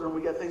grandchildren.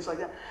 We got things like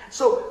that.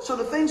 So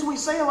the things we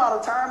say a lot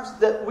of times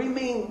that we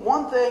mean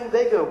one thing,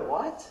 they go,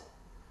 what?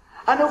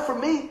 I know for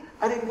me,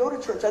 I didn't go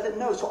to church. I didn't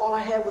know. So all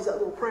I had was that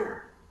little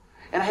prayer.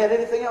 And I had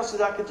anything else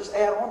that I could just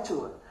add on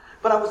to it.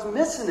 But I was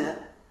missing it.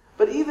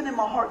 But even in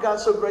my heart,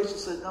 God's so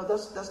gracious said, no,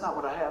 that's not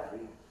what I have for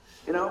you.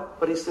 You know,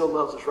 but He still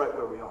loves us right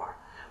where we are.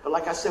 But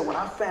like I said, when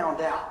I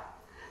found out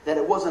that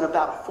it wasn't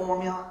about a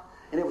formula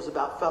and it was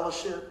about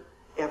fellowship,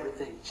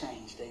 everything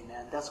changed.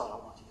 Amen. That's all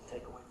I want you to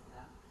take away from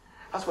that.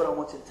 That's what I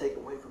want you to take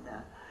away from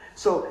that.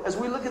 So as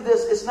we look at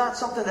this, it's not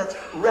something that's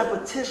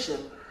repetition.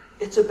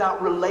 It's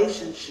about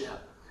relationship.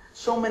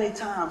 So many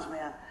times,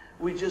 man,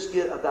 we just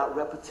get about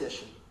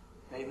repetition.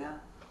 Amen.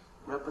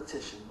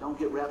 Repetition. Don't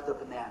get wrapped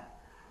up in that.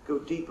 Go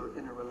deeper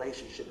in a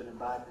relationship and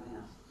abide in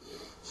Him.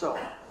 So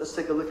let's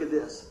take a look at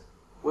this.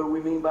 What do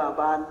we mean by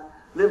abiding?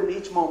 Living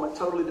each moment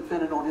totally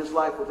dependent on His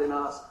life within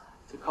us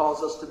to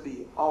cause us to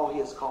be all He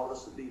has called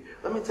us to be.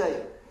 Let me tell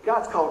you,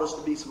 God's called us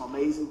to be some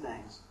amazing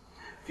things.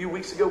 A few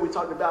weeks ago, we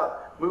talked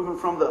about moving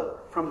from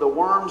the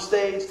worm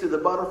stage to the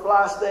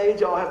butterfly stage.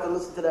 Y'all have to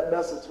listen to that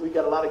message. We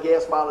got a lot of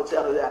gas mileage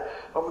out of that.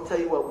 But I'm going to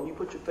tell you what, when you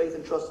put your faith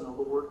and trust in the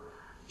Lord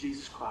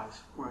Jesus Christ,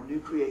 we're a new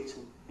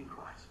creation in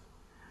Christ.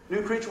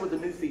 New creature with a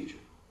new feature.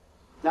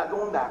 Not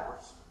going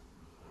backwards.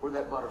 We're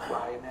that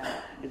butterfly, amen.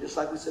 And just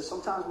like we said,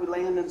 sometimes we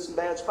land in some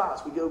bad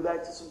spots. We go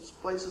back to some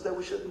places that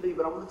we shouldn't be.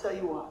 But I'm going to tell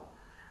you what.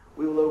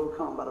 We will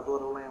overcome by the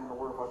blood of the Lamb and the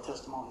word of our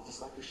testimony,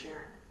 just like we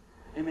shared.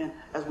 Amen.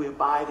 As we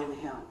abide in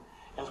Him.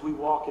 As we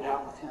walk it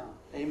out with Him.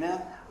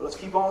 Amen. Well, let's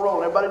keep on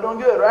rolling. Everybody doing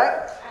good,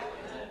 right?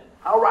 Amen.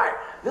 All right.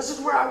 This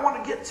is where I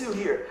want to get to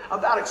here.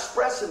 About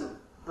expressing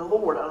the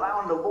Lord.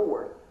 Allowing the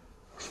Lord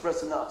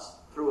expressing us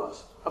through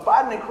us.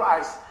 Abiding in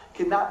Christ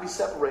cannot be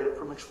separated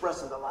from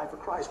expressing the life of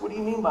Christ. What do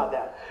you mean by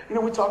that? You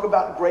know, we talk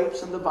about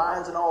grapes and the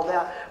vines and all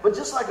that. But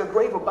just like a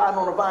grape abiding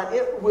on a vine,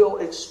 it will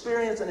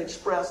experience and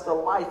express the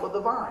life of the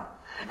vine.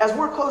 As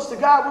we're close to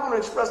God, we're going to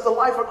express the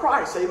life of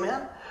Christ.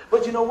 Amen?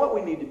 But you know what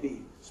we need to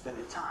be?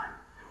 Spending time.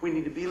 We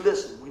need to be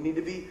listening. We need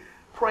to be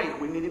praying.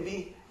 We need to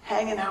be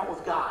hanging out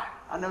with God.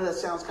 I know that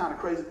sounds kind of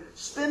crazy.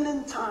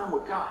 Spending time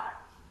with God.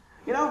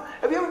 You know,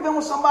 have you ever been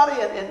with somebody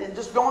and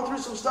just going through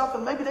some stuff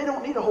and maybe they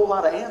don't need a whole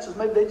lot of answers.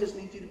 Maybe they just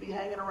need you to be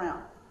hanging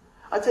around.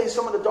 I tell you,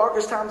 some of the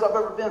darkest times I've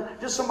ever been,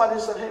 just somebody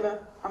just said, hey man,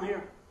 I'm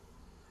here.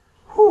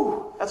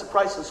 Whew, that's a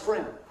priceless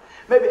friend.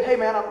 Maybe, hey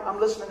man, I'm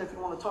listening if you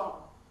want to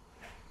talk.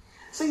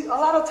 See, a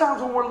lot of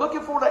times when we're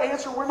looking for the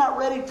answer, we're not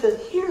ready to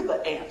hear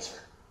the answer.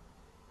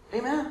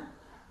 Amen?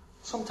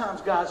 Sometimes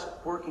God's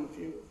working a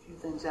few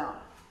things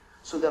out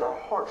so that our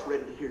heart's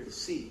ready to hear the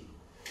seed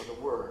of the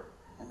word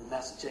and the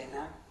message.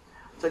 Amen?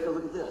 Take a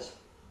look at this.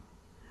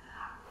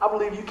 I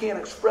believe you can't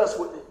express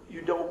what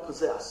you don't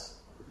possess.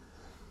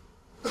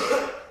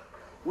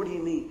 What do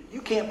you mean?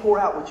 You can't pour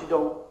out what you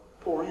don't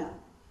pour in.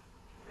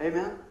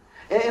 Amen?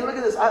 And look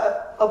at this.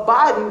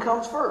 Abiding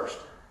comes first.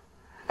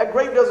 A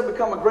grape doesn't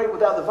become a grape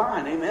without the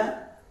vine. Amen?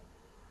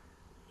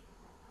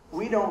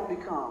 We don't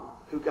become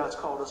who God's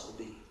called us to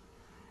be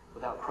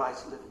without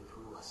Christ living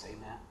through us.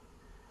 Amen?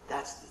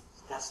 That's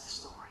the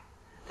story.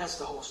 That's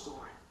the whole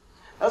story.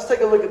 Let's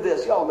take a look at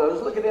this. Y'all know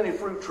this. Look at any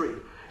fruit tree.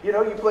 You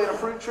know, you plant a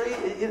fruit tree.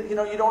 You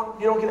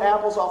don't get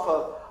apples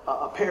off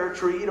a pear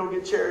tree. You don't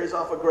get cherries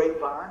off a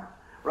grapevine,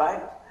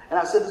 right? And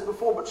I've said this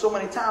before, but so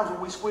many times when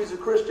we squeeze a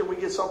Christian, we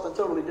get something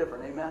totally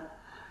different. Amen.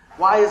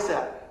 Why is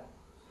that?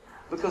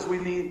 Because we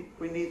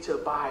need to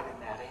abide in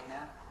that.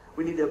 Amen.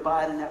 We need to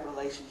abide in that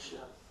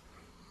relationship.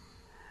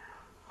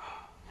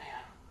 Oh,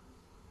 man,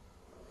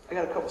 I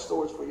got a couple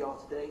stories for y'all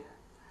today,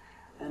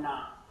 and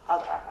I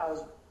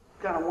was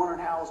kind of wondering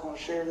how I was going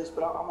to share this,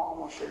 but I'm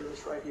going to share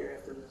this right here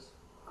after this.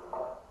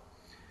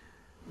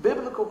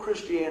 Biblical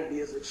Christianity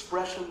is the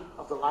expression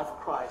of the life of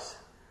Christ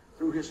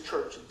through His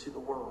church into the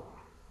world.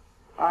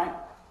 All right?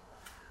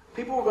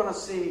 People are going to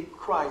see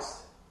Christ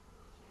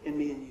in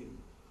me and you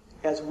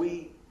as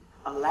we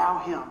allow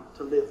Him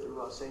to live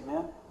through us.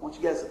 Amen? I want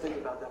you guys to think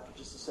about that for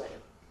just a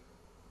second.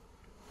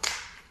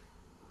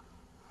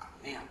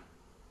 Man,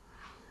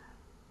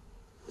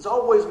 there's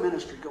always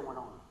ministry going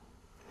on.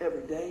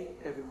 Every day,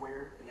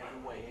 everywhere, and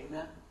every way.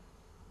 Amen?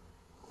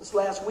 This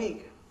last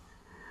week,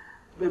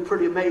 it's been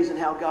pretty amazing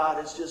how God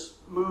has just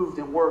moved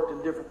and worked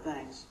in different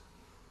things.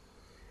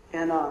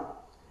 And,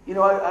 you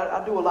know,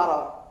 I do a lot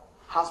of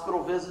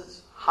hospital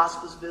visits,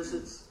 hospice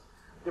visits,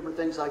 different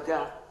things like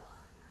that.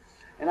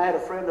 And I had a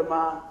friend of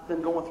mine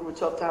been going through a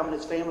tough time in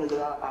his family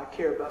that I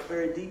care about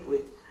very deeply.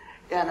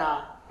 And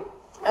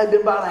I'd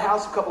been by the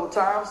house a couple of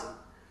times and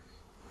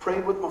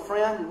prayed with my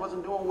friend who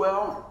wasn't doing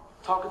well,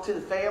 and talking to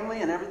the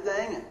family and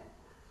everything, and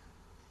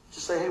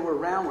just say, hey, we're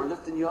around, we're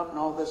lifting you up and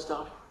all this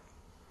stuff.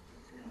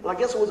 Well, I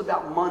guess it was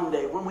about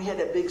Monday when we had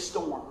that big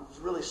storm. It was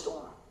really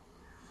storming.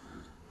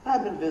 And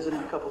I'd been visiting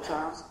a couple of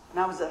times, and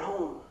I was at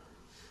home.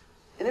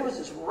 And it was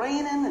just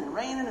raining and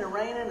raining and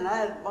raining, and I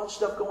had a bunch of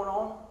stuff going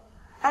on.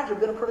 Actually, it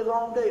had been a pretty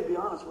long day, to be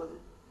honest with you.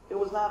 It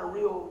was not a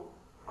real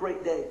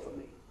great day for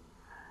me.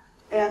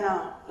 And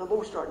the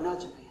Lord started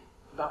nudging me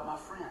about my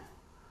friend.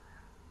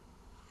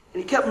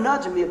 And he kept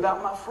nudging me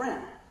about my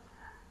friend.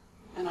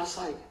 And I was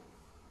like,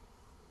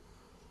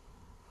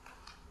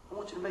 I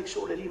want you to make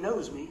sure that he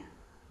knows me.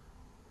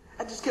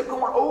 I just kept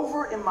going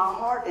over in my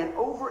heart and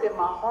over in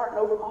my heart and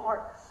over my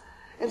heart.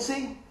 And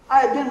see, I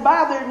had been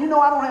by there, and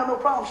I don't have no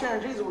problem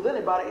sharing Jesus with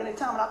anybody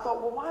anytime. And I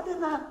thought, well, why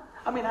didn't I?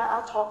 I mean,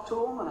 I talked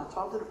to him, and I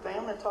talked to the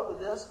family, I talked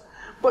to this.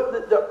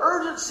 But the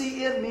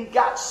urgency in me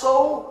got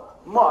so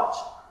much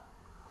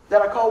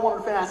that I called one of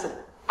the family. I said,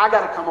 I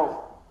got to come over.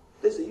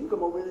 They said, you can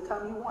come over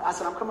anytime you want. I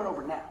said, I'm coming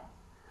over now.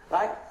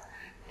 Right?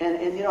 And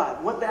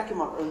I went back in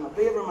my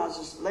bedroom. I was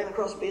just laying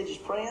across the bed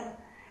just praying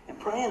and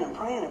praying and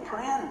praying and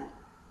praying. And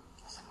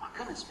I was like, my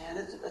goodness, man,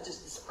 it's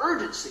just this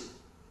urgency.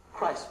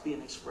 Christ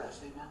being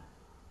expressed. Amen.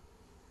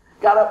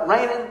 Got up,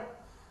 raining,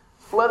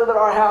 flooded at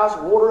our house,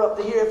 water up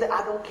to here.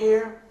 I don't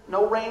care.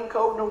 No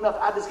raincoat, no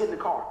nothing. I just get in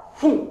the car.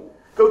 Boom.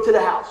 Go to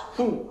the house.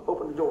 Boom.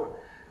 Open the door.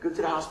 Go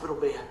to the hospital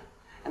bed.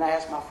 And I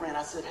asked my friend,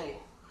 I said, hey,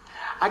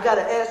 I got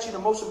to ask you the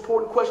most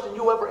important question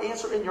you'll ever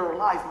answer in your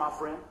life, my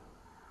friend.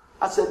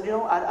 I said,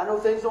 I know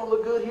things don't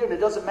look good here, and it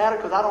doesn't matter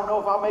because I don't know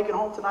if I'll make it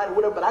home tonight or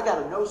whatever, but I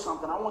got to know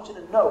something. I want you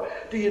to know.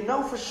 Do you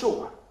know for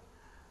sure,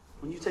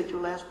 when you take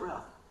your last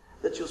breath,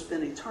 that you'll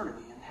spend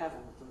eternity in heaven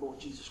with the Lord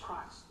Jesus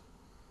Christ?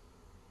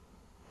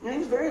 And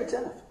he's very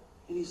attentive.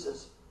 And he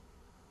says,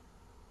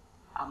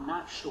 I'm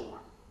not sure.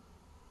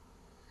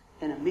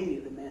 And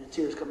immediately, man, the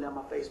tears come down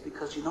my face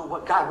because you know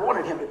what? God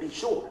wanted him to be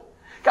sure.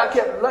 God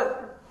kept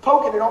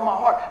poking it on my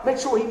heart. Make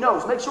sure he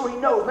knows. Make sure he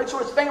knows. Make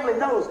sure his family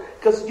knows.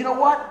 Because you know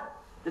what?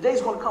 The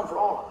day's going to come for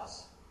all of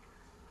us.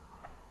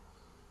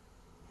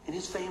 And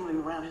his family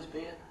around his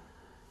bed.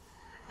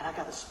 And I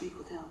got to speak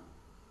with him.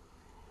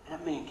 And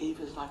that man gave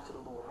his life to the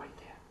Lord right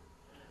there.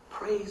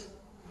 Praise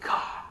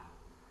God.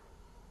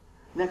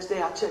 Next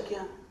day I check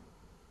in.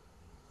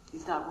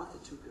 He's not with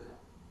it too good.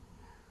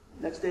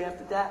 Next day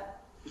after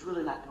that, he's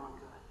really not doing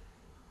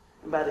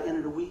good. And by the end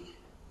of the week,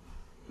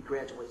 he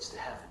graduates to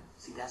heaven.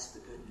 See, that's the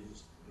good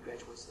news. He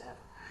graduates to heaven.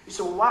 You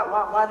say, well,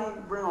 why do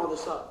you bring all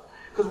this up?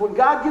 Because when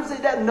God gives you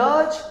that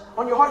nudge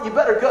on your heart, you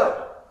better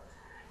go.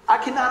 I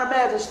cannot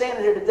imagine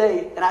standing here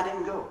today and I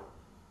didn't go.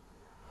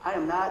 I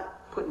am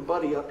not putting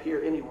Buddy up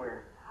here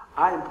anywhere.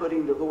 I am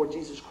putting the Lord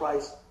Jesus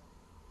Christ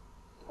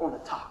on the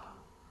top.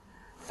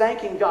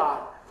 Thanking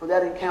God for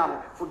that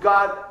encounter. For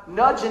God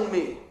nudging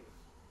me.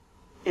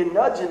 In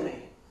nudging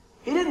me.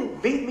 He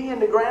didn't beat me in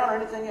the ground or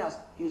anything else.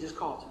 He just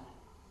called to me.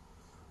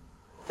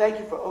 Thank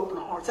you for open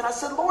hearts. And I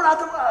said, Lord,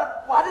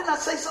 why didn't I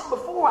say something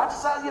before? I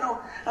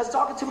was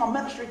talking to my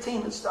ministry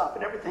team and stuff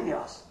and everything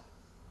else.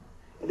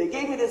 And they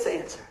gave me this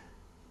answer.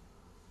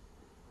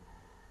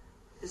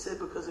 They said,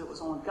 because it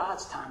was on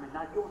God's timing,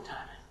 not your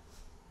timing.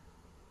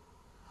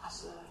 I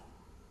said,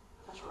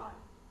 that's right.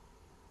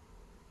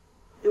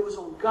 It was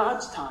on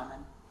God's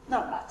timing,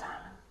 not my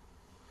timing.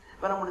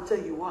 But I want to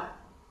tell you what.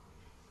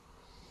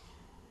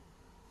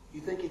 You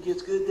think it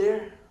gets good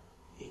there?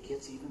 It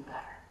gets even better.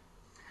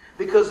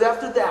 Because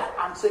after that,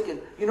 I'm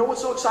thinking, you know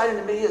what's so exciting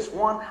to me is,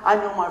 one, I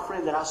know my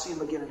friend that I'll see him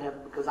again in heaven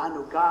because I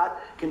know God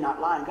cannot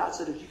lie. And God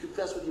said, if you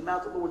confess with your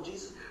mouth the Lord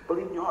Jesus,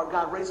 believe in your heart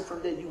God raised him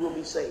from the dead, you will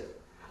be saved.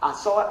 I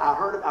saw it, I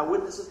heard it, I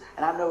witnessed it,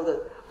 and I know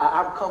that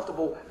I'm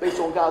comfortable based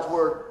on God's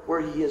word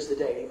where he is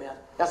today. Amen.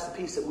 That's the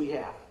peace that we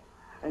have.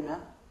 Amen.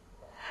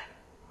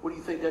 What do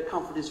you think that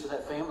comfort is for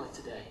that family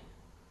today?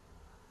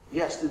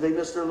 Yes, do they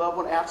miss their loved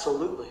one?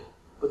 Absolutely.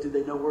 But do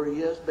they know where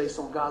he is based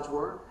on God's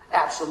word?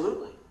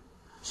 Absolutely.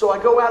 So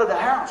I go out of the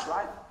house,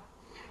 right?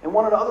 And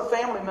one of the other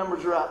family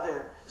members are out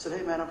there. I said,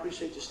 hey, man, I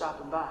appreciate you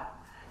stopping by.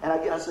 And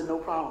I said, no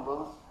problem,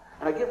 brother.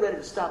 And I get ready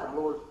to stop, and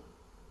the Lord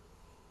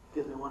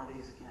gives me one of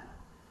these again.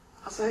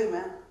 I said, hey,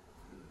 man,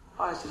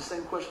 I asked you the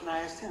same question I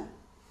asked him.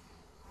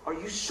 Are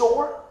you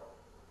sure?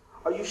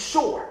 Are you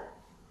sure?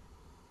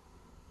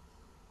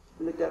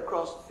 He looked out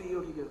across the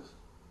field. He goes,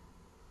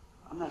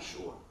 I'm not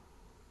sure.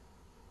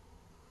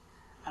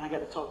 And I got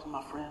to talk to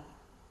my friend.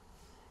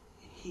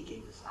 And he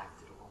gave his life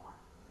to the Lord.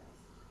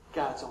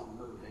 God's on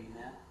the move,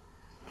 amen.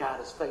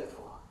 God is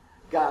faithful.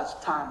 God's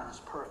timing is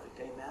perfect,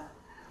 amen.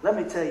 Let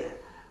me tell you,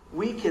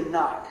 we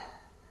cannot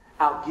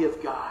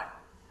outgive God.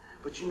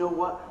 But you know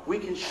what? We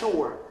can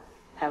sure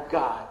have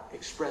God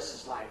express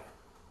his life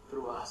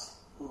through us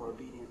when we're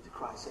obedient to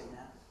Christ,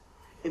 amen.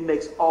 It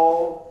makes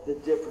all the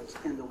difference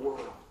in the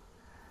world.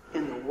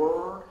 In the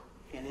Word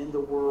and in the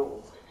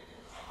world.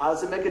 How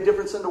does it make a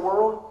difference in the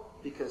world?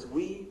 because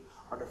we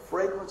are the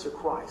fragrance of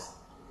Christ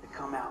that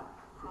come out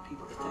for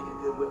people to take a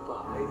good whip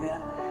of.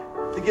 Amen?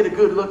 To get a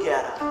good look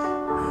at us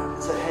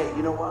and say, hey,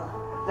 you know what?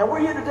 Now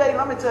we're here today, and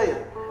let me tell you,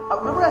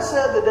 remember I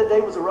said that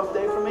day was a rough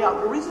day for me?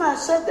 The reason I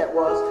said that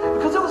was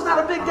because it was not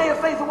a big day of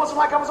faith. It wasn't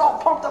like I was all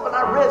pumped up and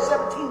I read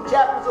 17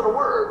 chapters of the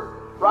Word,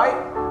 right?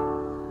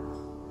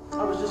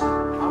 I was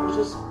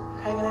just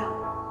hanging out.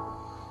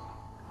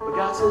 But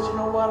God says, you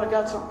know what? I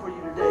got something for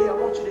you today. I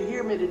want you to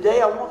hear me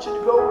today. I want you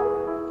to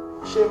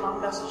go share my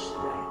message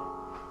today.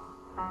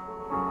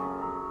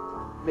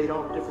 Made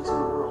all the difference in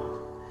the world.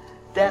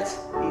 That's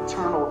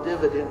eternal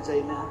dividends,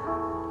 amen.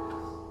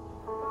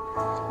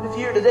 And if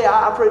you're here today,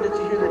 I pray that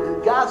you hear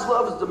that God's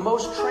love is the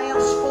most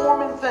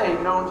transforming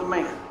thing known to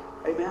man.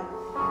 Amen.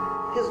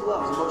 His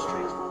love is the most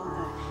transforming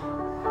thing.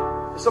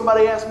 If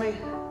somebody asks me,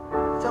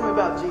 tell me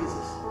about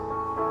Jesus,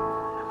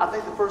 I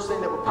think the first thing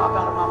that would pop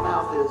out of my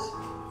mouth is,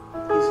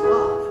 He's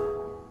love.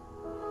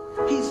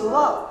 He's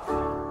love.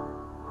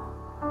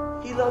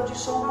 He loved you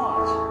so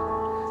much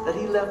that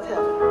He left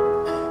heaven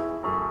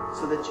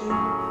so that you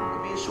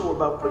can be assured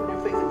by putting your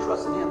faith and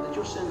trust in Him that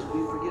your sins will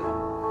be forgiven.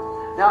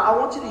 Now, I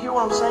want you to hear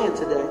what I'm saying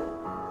today.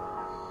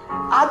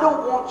 I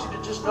don't want you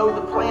to just know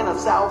the plan of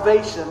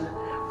salvation.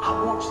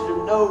 I want you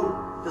to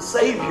know the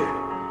Savior.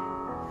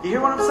 You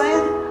hear what I'm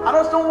saying? I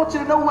just don't want you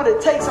to know what it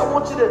takes. I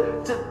want you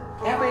to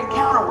have an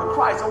encounter with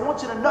Christ. I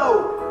want you to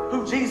know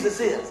who Jesus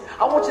is.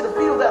 I want you to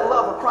feel that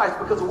love of Christ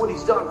because of what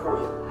He's done for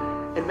you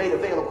and made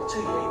available to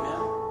you.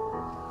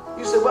 Amen.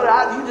 You say,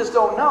 well, you just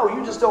don't know.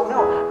 You just don't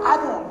know. I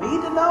don't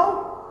need to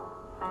know.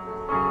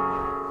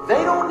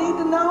 They don't need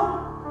to know.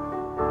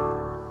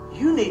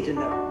 You need to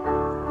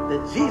know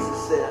that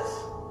Jesus says,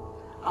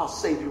 I'll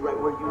save you right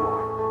where you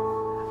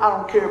are. I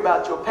don't care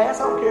about your past.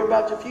 I don't care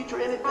about your future,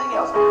 anything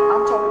else.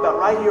 I'm talking about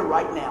right here,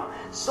 right now.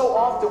 So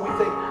often we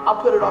think,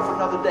 I'll put it off for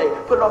another day.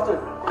 Put it off to...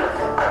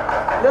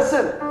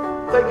 Listen,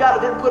 thank God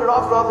I didn't put it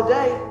off for another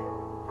day.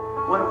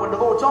 When the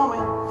Lord told me,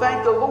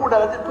 thank the Lord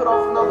that I didn't put it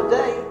off another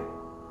day.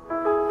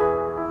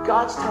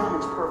 God's timing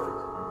is perfect.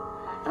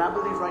 And I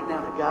believe right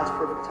now that God's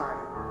perfect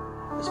timing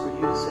is for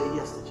you to say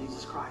yes to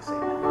Jesus Christ.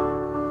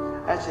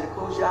 Amen. I ask you to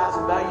close your eyes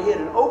and bow your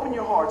head and open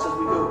your hearts as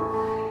we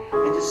go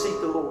and just seek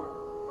the Lord.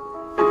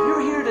 If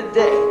you're here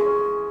today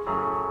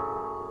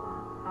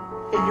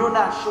and you're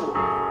not sure,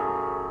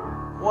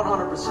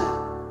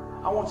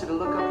 100%, I want you to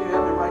look up here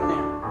at me right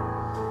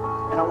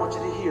now and I want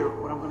you to hear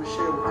what I'm going to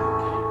share with you,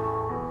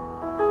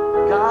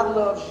 okay? God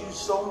loves you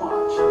so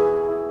much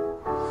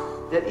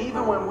that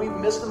even when we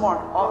miss the mark,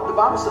 the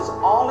Bible says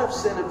all have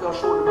sinned and fell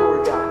short of the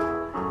glory of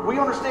God. We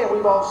understand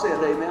we've all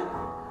sinned, amen?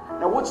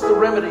 Now what's the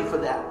remedy for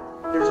that?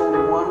 There's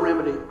only one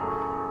remedy.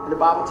 And the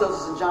Bible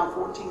tells us in John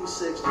 14:6,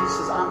 Jesus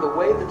says, I'm the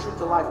way, the truth,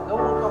 the life. No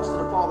one comes to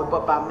the Father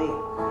but by me.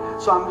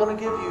 So I'm going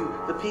to give you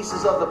the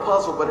pieces of the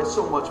puzzle, but it's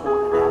so much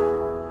more than that.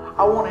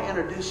 I want to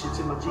introduce you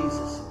to my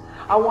Jesus.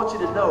 I want you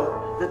to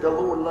know that the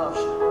Lord loves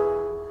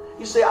you.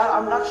 You say,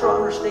 I'm not sure I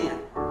understand.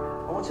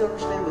 I want you to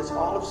understand this.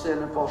 All have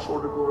sinned and fall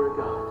short of the glory of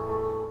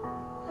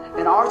God.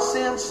 And our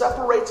sin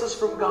separates us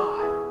from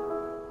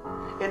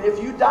God. And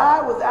if you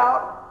die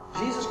without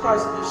Jesus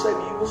Christ as your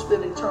Savior, you will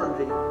spend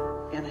eternity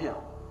in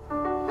hell.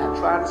 Not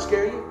trying to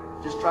scare you,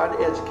 just trying to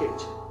educate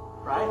you.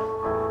 Right?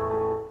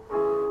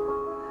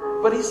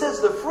 But he says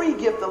the free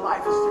gift of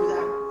life is through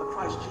that of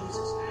Christ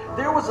Jesus.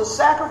 There was a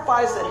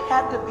sacrifice that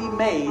had to be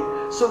made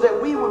so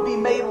that we would be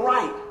made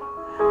right.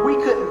 We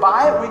couldn't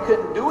buy it. We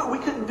couldn't do it. We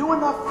couldn't do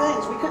enough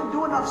things. We couldn't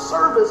do enough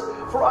service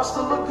for us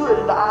to look good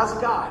in the eyes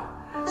of God.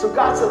 So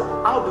God said,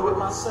 I'll do it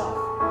myself.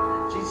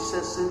 Jesus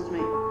says, send me.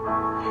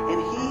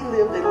 And he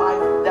lived a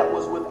life that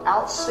was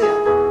without sin.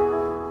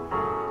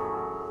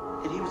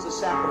 And he was a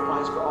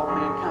sacrifice for all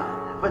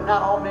mankind. But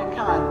not all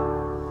mankind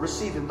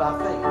receive him by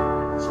faith.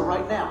 So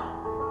right now,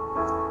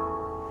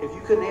 if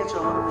you couldn't answer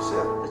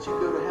 100% that you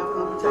go to heaven,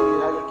 let me tell you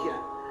how you can.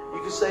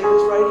 You can say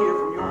this right here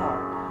from your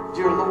heart.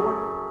 Dear Lord,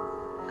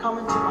 come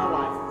into my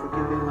life and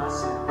forgive me my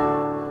sin.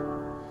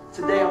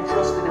 Today I'm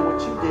trusting in what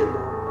you did,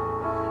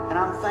 Lord. And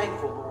I'm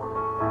thankful, Lord,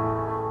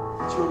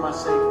 that you are my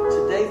Savior.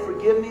 Today,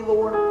 forgive me,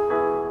 Lord,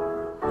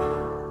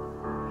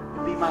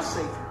 and be my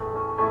Savior.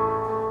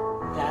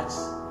 That's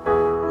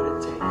what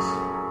it takes.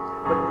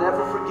 But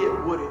never forget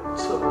what it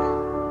took.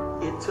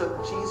 It took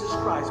Jesus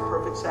Christ,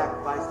 perfect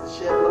sacrifice, the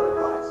shed blood of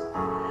Christ.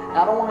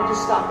 Now, I don't want to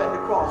just stop at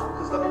the cross,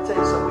 because let me tell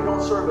you something. We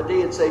don't serve a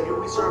dead Savior.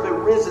 We serve a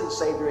risen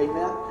Savior,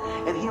 amen?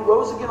 And he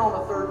rose again on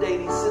the third day,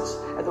 and he sits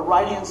at the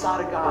right-hand side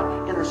of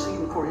God,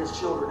 interceding for his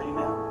children,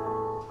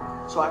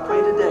 amen? So I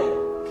pray today,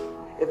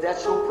 if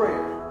that's your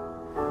prayer,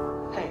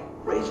 hey,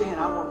 raise your hand.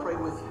 I want to pray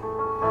with you.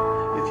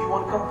 If you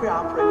want to come pray,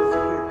 I'll pray with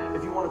you here.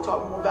 If you want to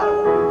talk more about it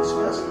when we're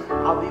dismissed,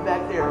 I'll be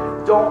back there.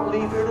 Don't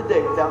leave here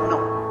today without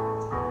knowing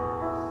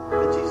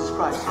that Jesus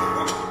Christ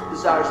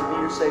desires to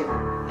be your Savior.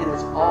 And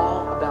it's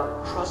all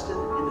about trusting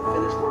in the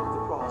finished work of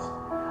the cross.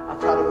 I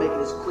try to make it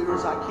as clear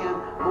as I can.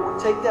 Lord,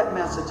 take that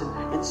message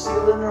and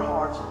seal it in their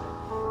hearts.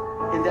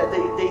 And that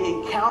they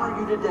encounter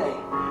you today.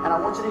 And I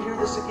want you to hear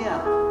this again.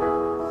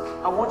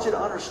 I want you to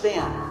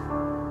understand.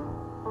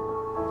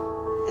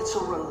 It's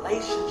a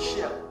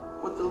relationship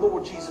with the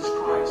Lord Jesus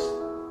Christ,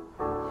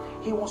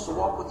 He wants to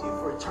walk with you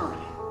for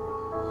eternity.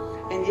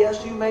 And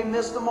yes, you may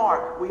miss the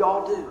mark. We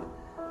all do.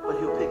 But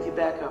He'll pick you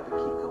back up and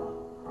keep going.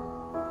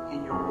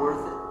 And you're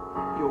worth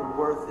it. You're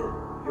worth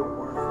it. You're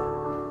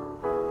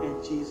worth it.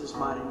 In Jesus'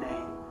 mighty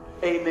name.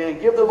 Amen.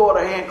 Give the Lord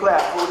a hand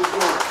clap for it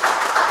again.